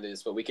don't want to do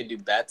this, but we could do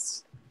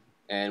bets,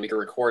 and we could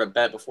record a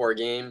bet before a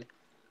game,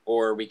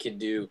 or we could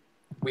do.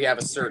 We have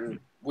a certain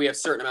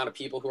amount of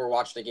people who are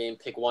watching the game.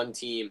 Pick one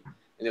team,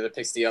 and the other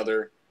picks the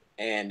other,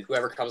 and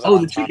whoever comes out. Oh,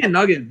 the chicken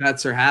nugget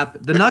bets are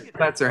happening. The nugget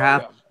bets are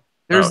happening.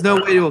 There's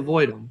no way to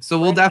avoid them. So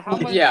we'll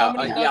definitely. We're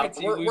gonna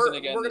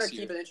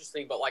keep it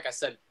interesting, but like I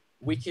said,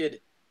 we could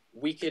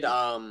we'll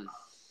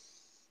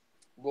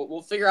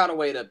figure out a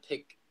way to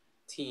pick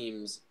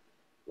teams.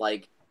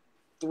 Like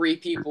 3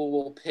 people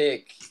will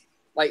pick.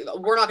 Like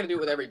we're not gonna do it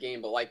with every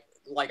game, but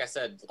like I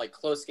said, like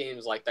close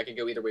games like that could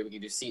go either way. We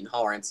could do Seton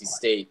Hall or NC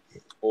State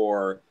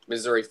or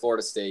Missouri,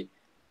 Florida State.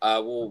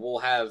 We'll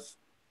have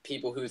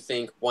people who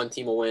think one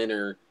team will win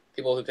or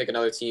people who pick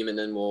another team, and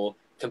then we'll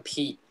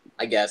compete,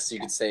 I guess you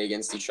could say,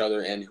 against each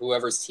other, and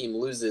whoever's team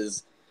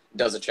loses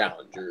does a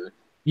challenge. Or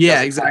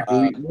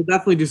exactly. We'll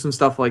definitely do some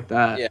stuff like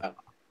that. Yeah.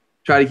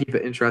 Try to keep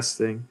it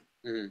interesting.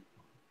 Mm-hmm.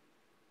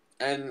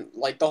 And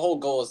like the whole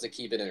goal is to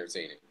keep it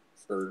entertaining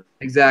for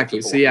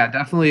exactly. So yeah,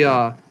 definitely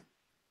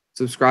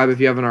subscribe if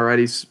you haven't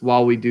already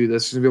while we do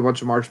this. There's gonna be a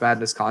bunch of March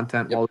Madness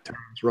content while the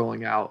tournament's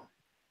rolling out.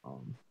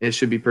 It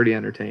should be pretty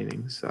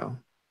entertaining. So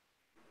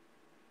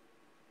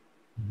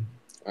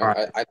all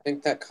right. I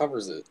think that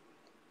covers it.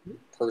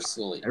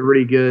 Personally,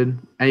 everybody good.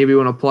 Anybody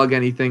want to plug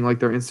anything like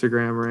their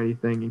Instagram or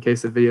anything in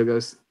case the video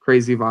goes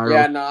crazy viral?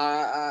 Yeah, no,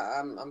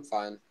 I'm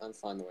fine. I'm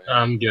fine the way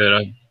I'm good.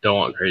 I don't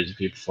want crazy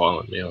people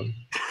following me on.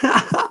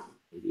 I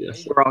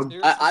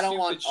don't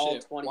want all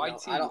 20. I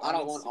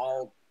don't want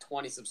all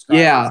 20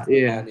 subscribers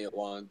to follow me at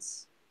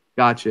once.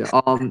 Gotcha.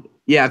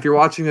 Yeah, if you're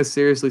watching this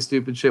Seriously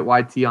Stupid Shit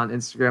YT on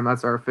Instagram,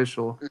 that's our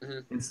official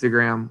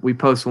Instagram. We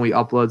post when we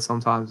upload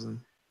sometimes and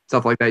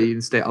stuff like that. You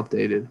can stay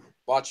updated.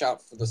 Watch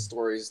out for the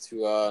stories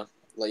to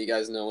let you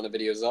guys know when a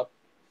video's up.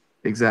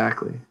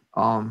 Exactly.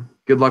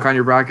 Good luck on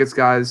your brackets,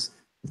 guys.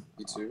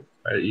 You too.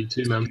 All right, you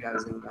too, man. See you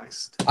guys in the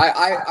next.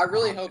 I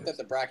really hope that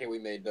the bracket we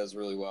made does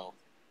really well.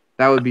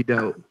 That would be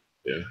dope.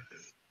 Yeah.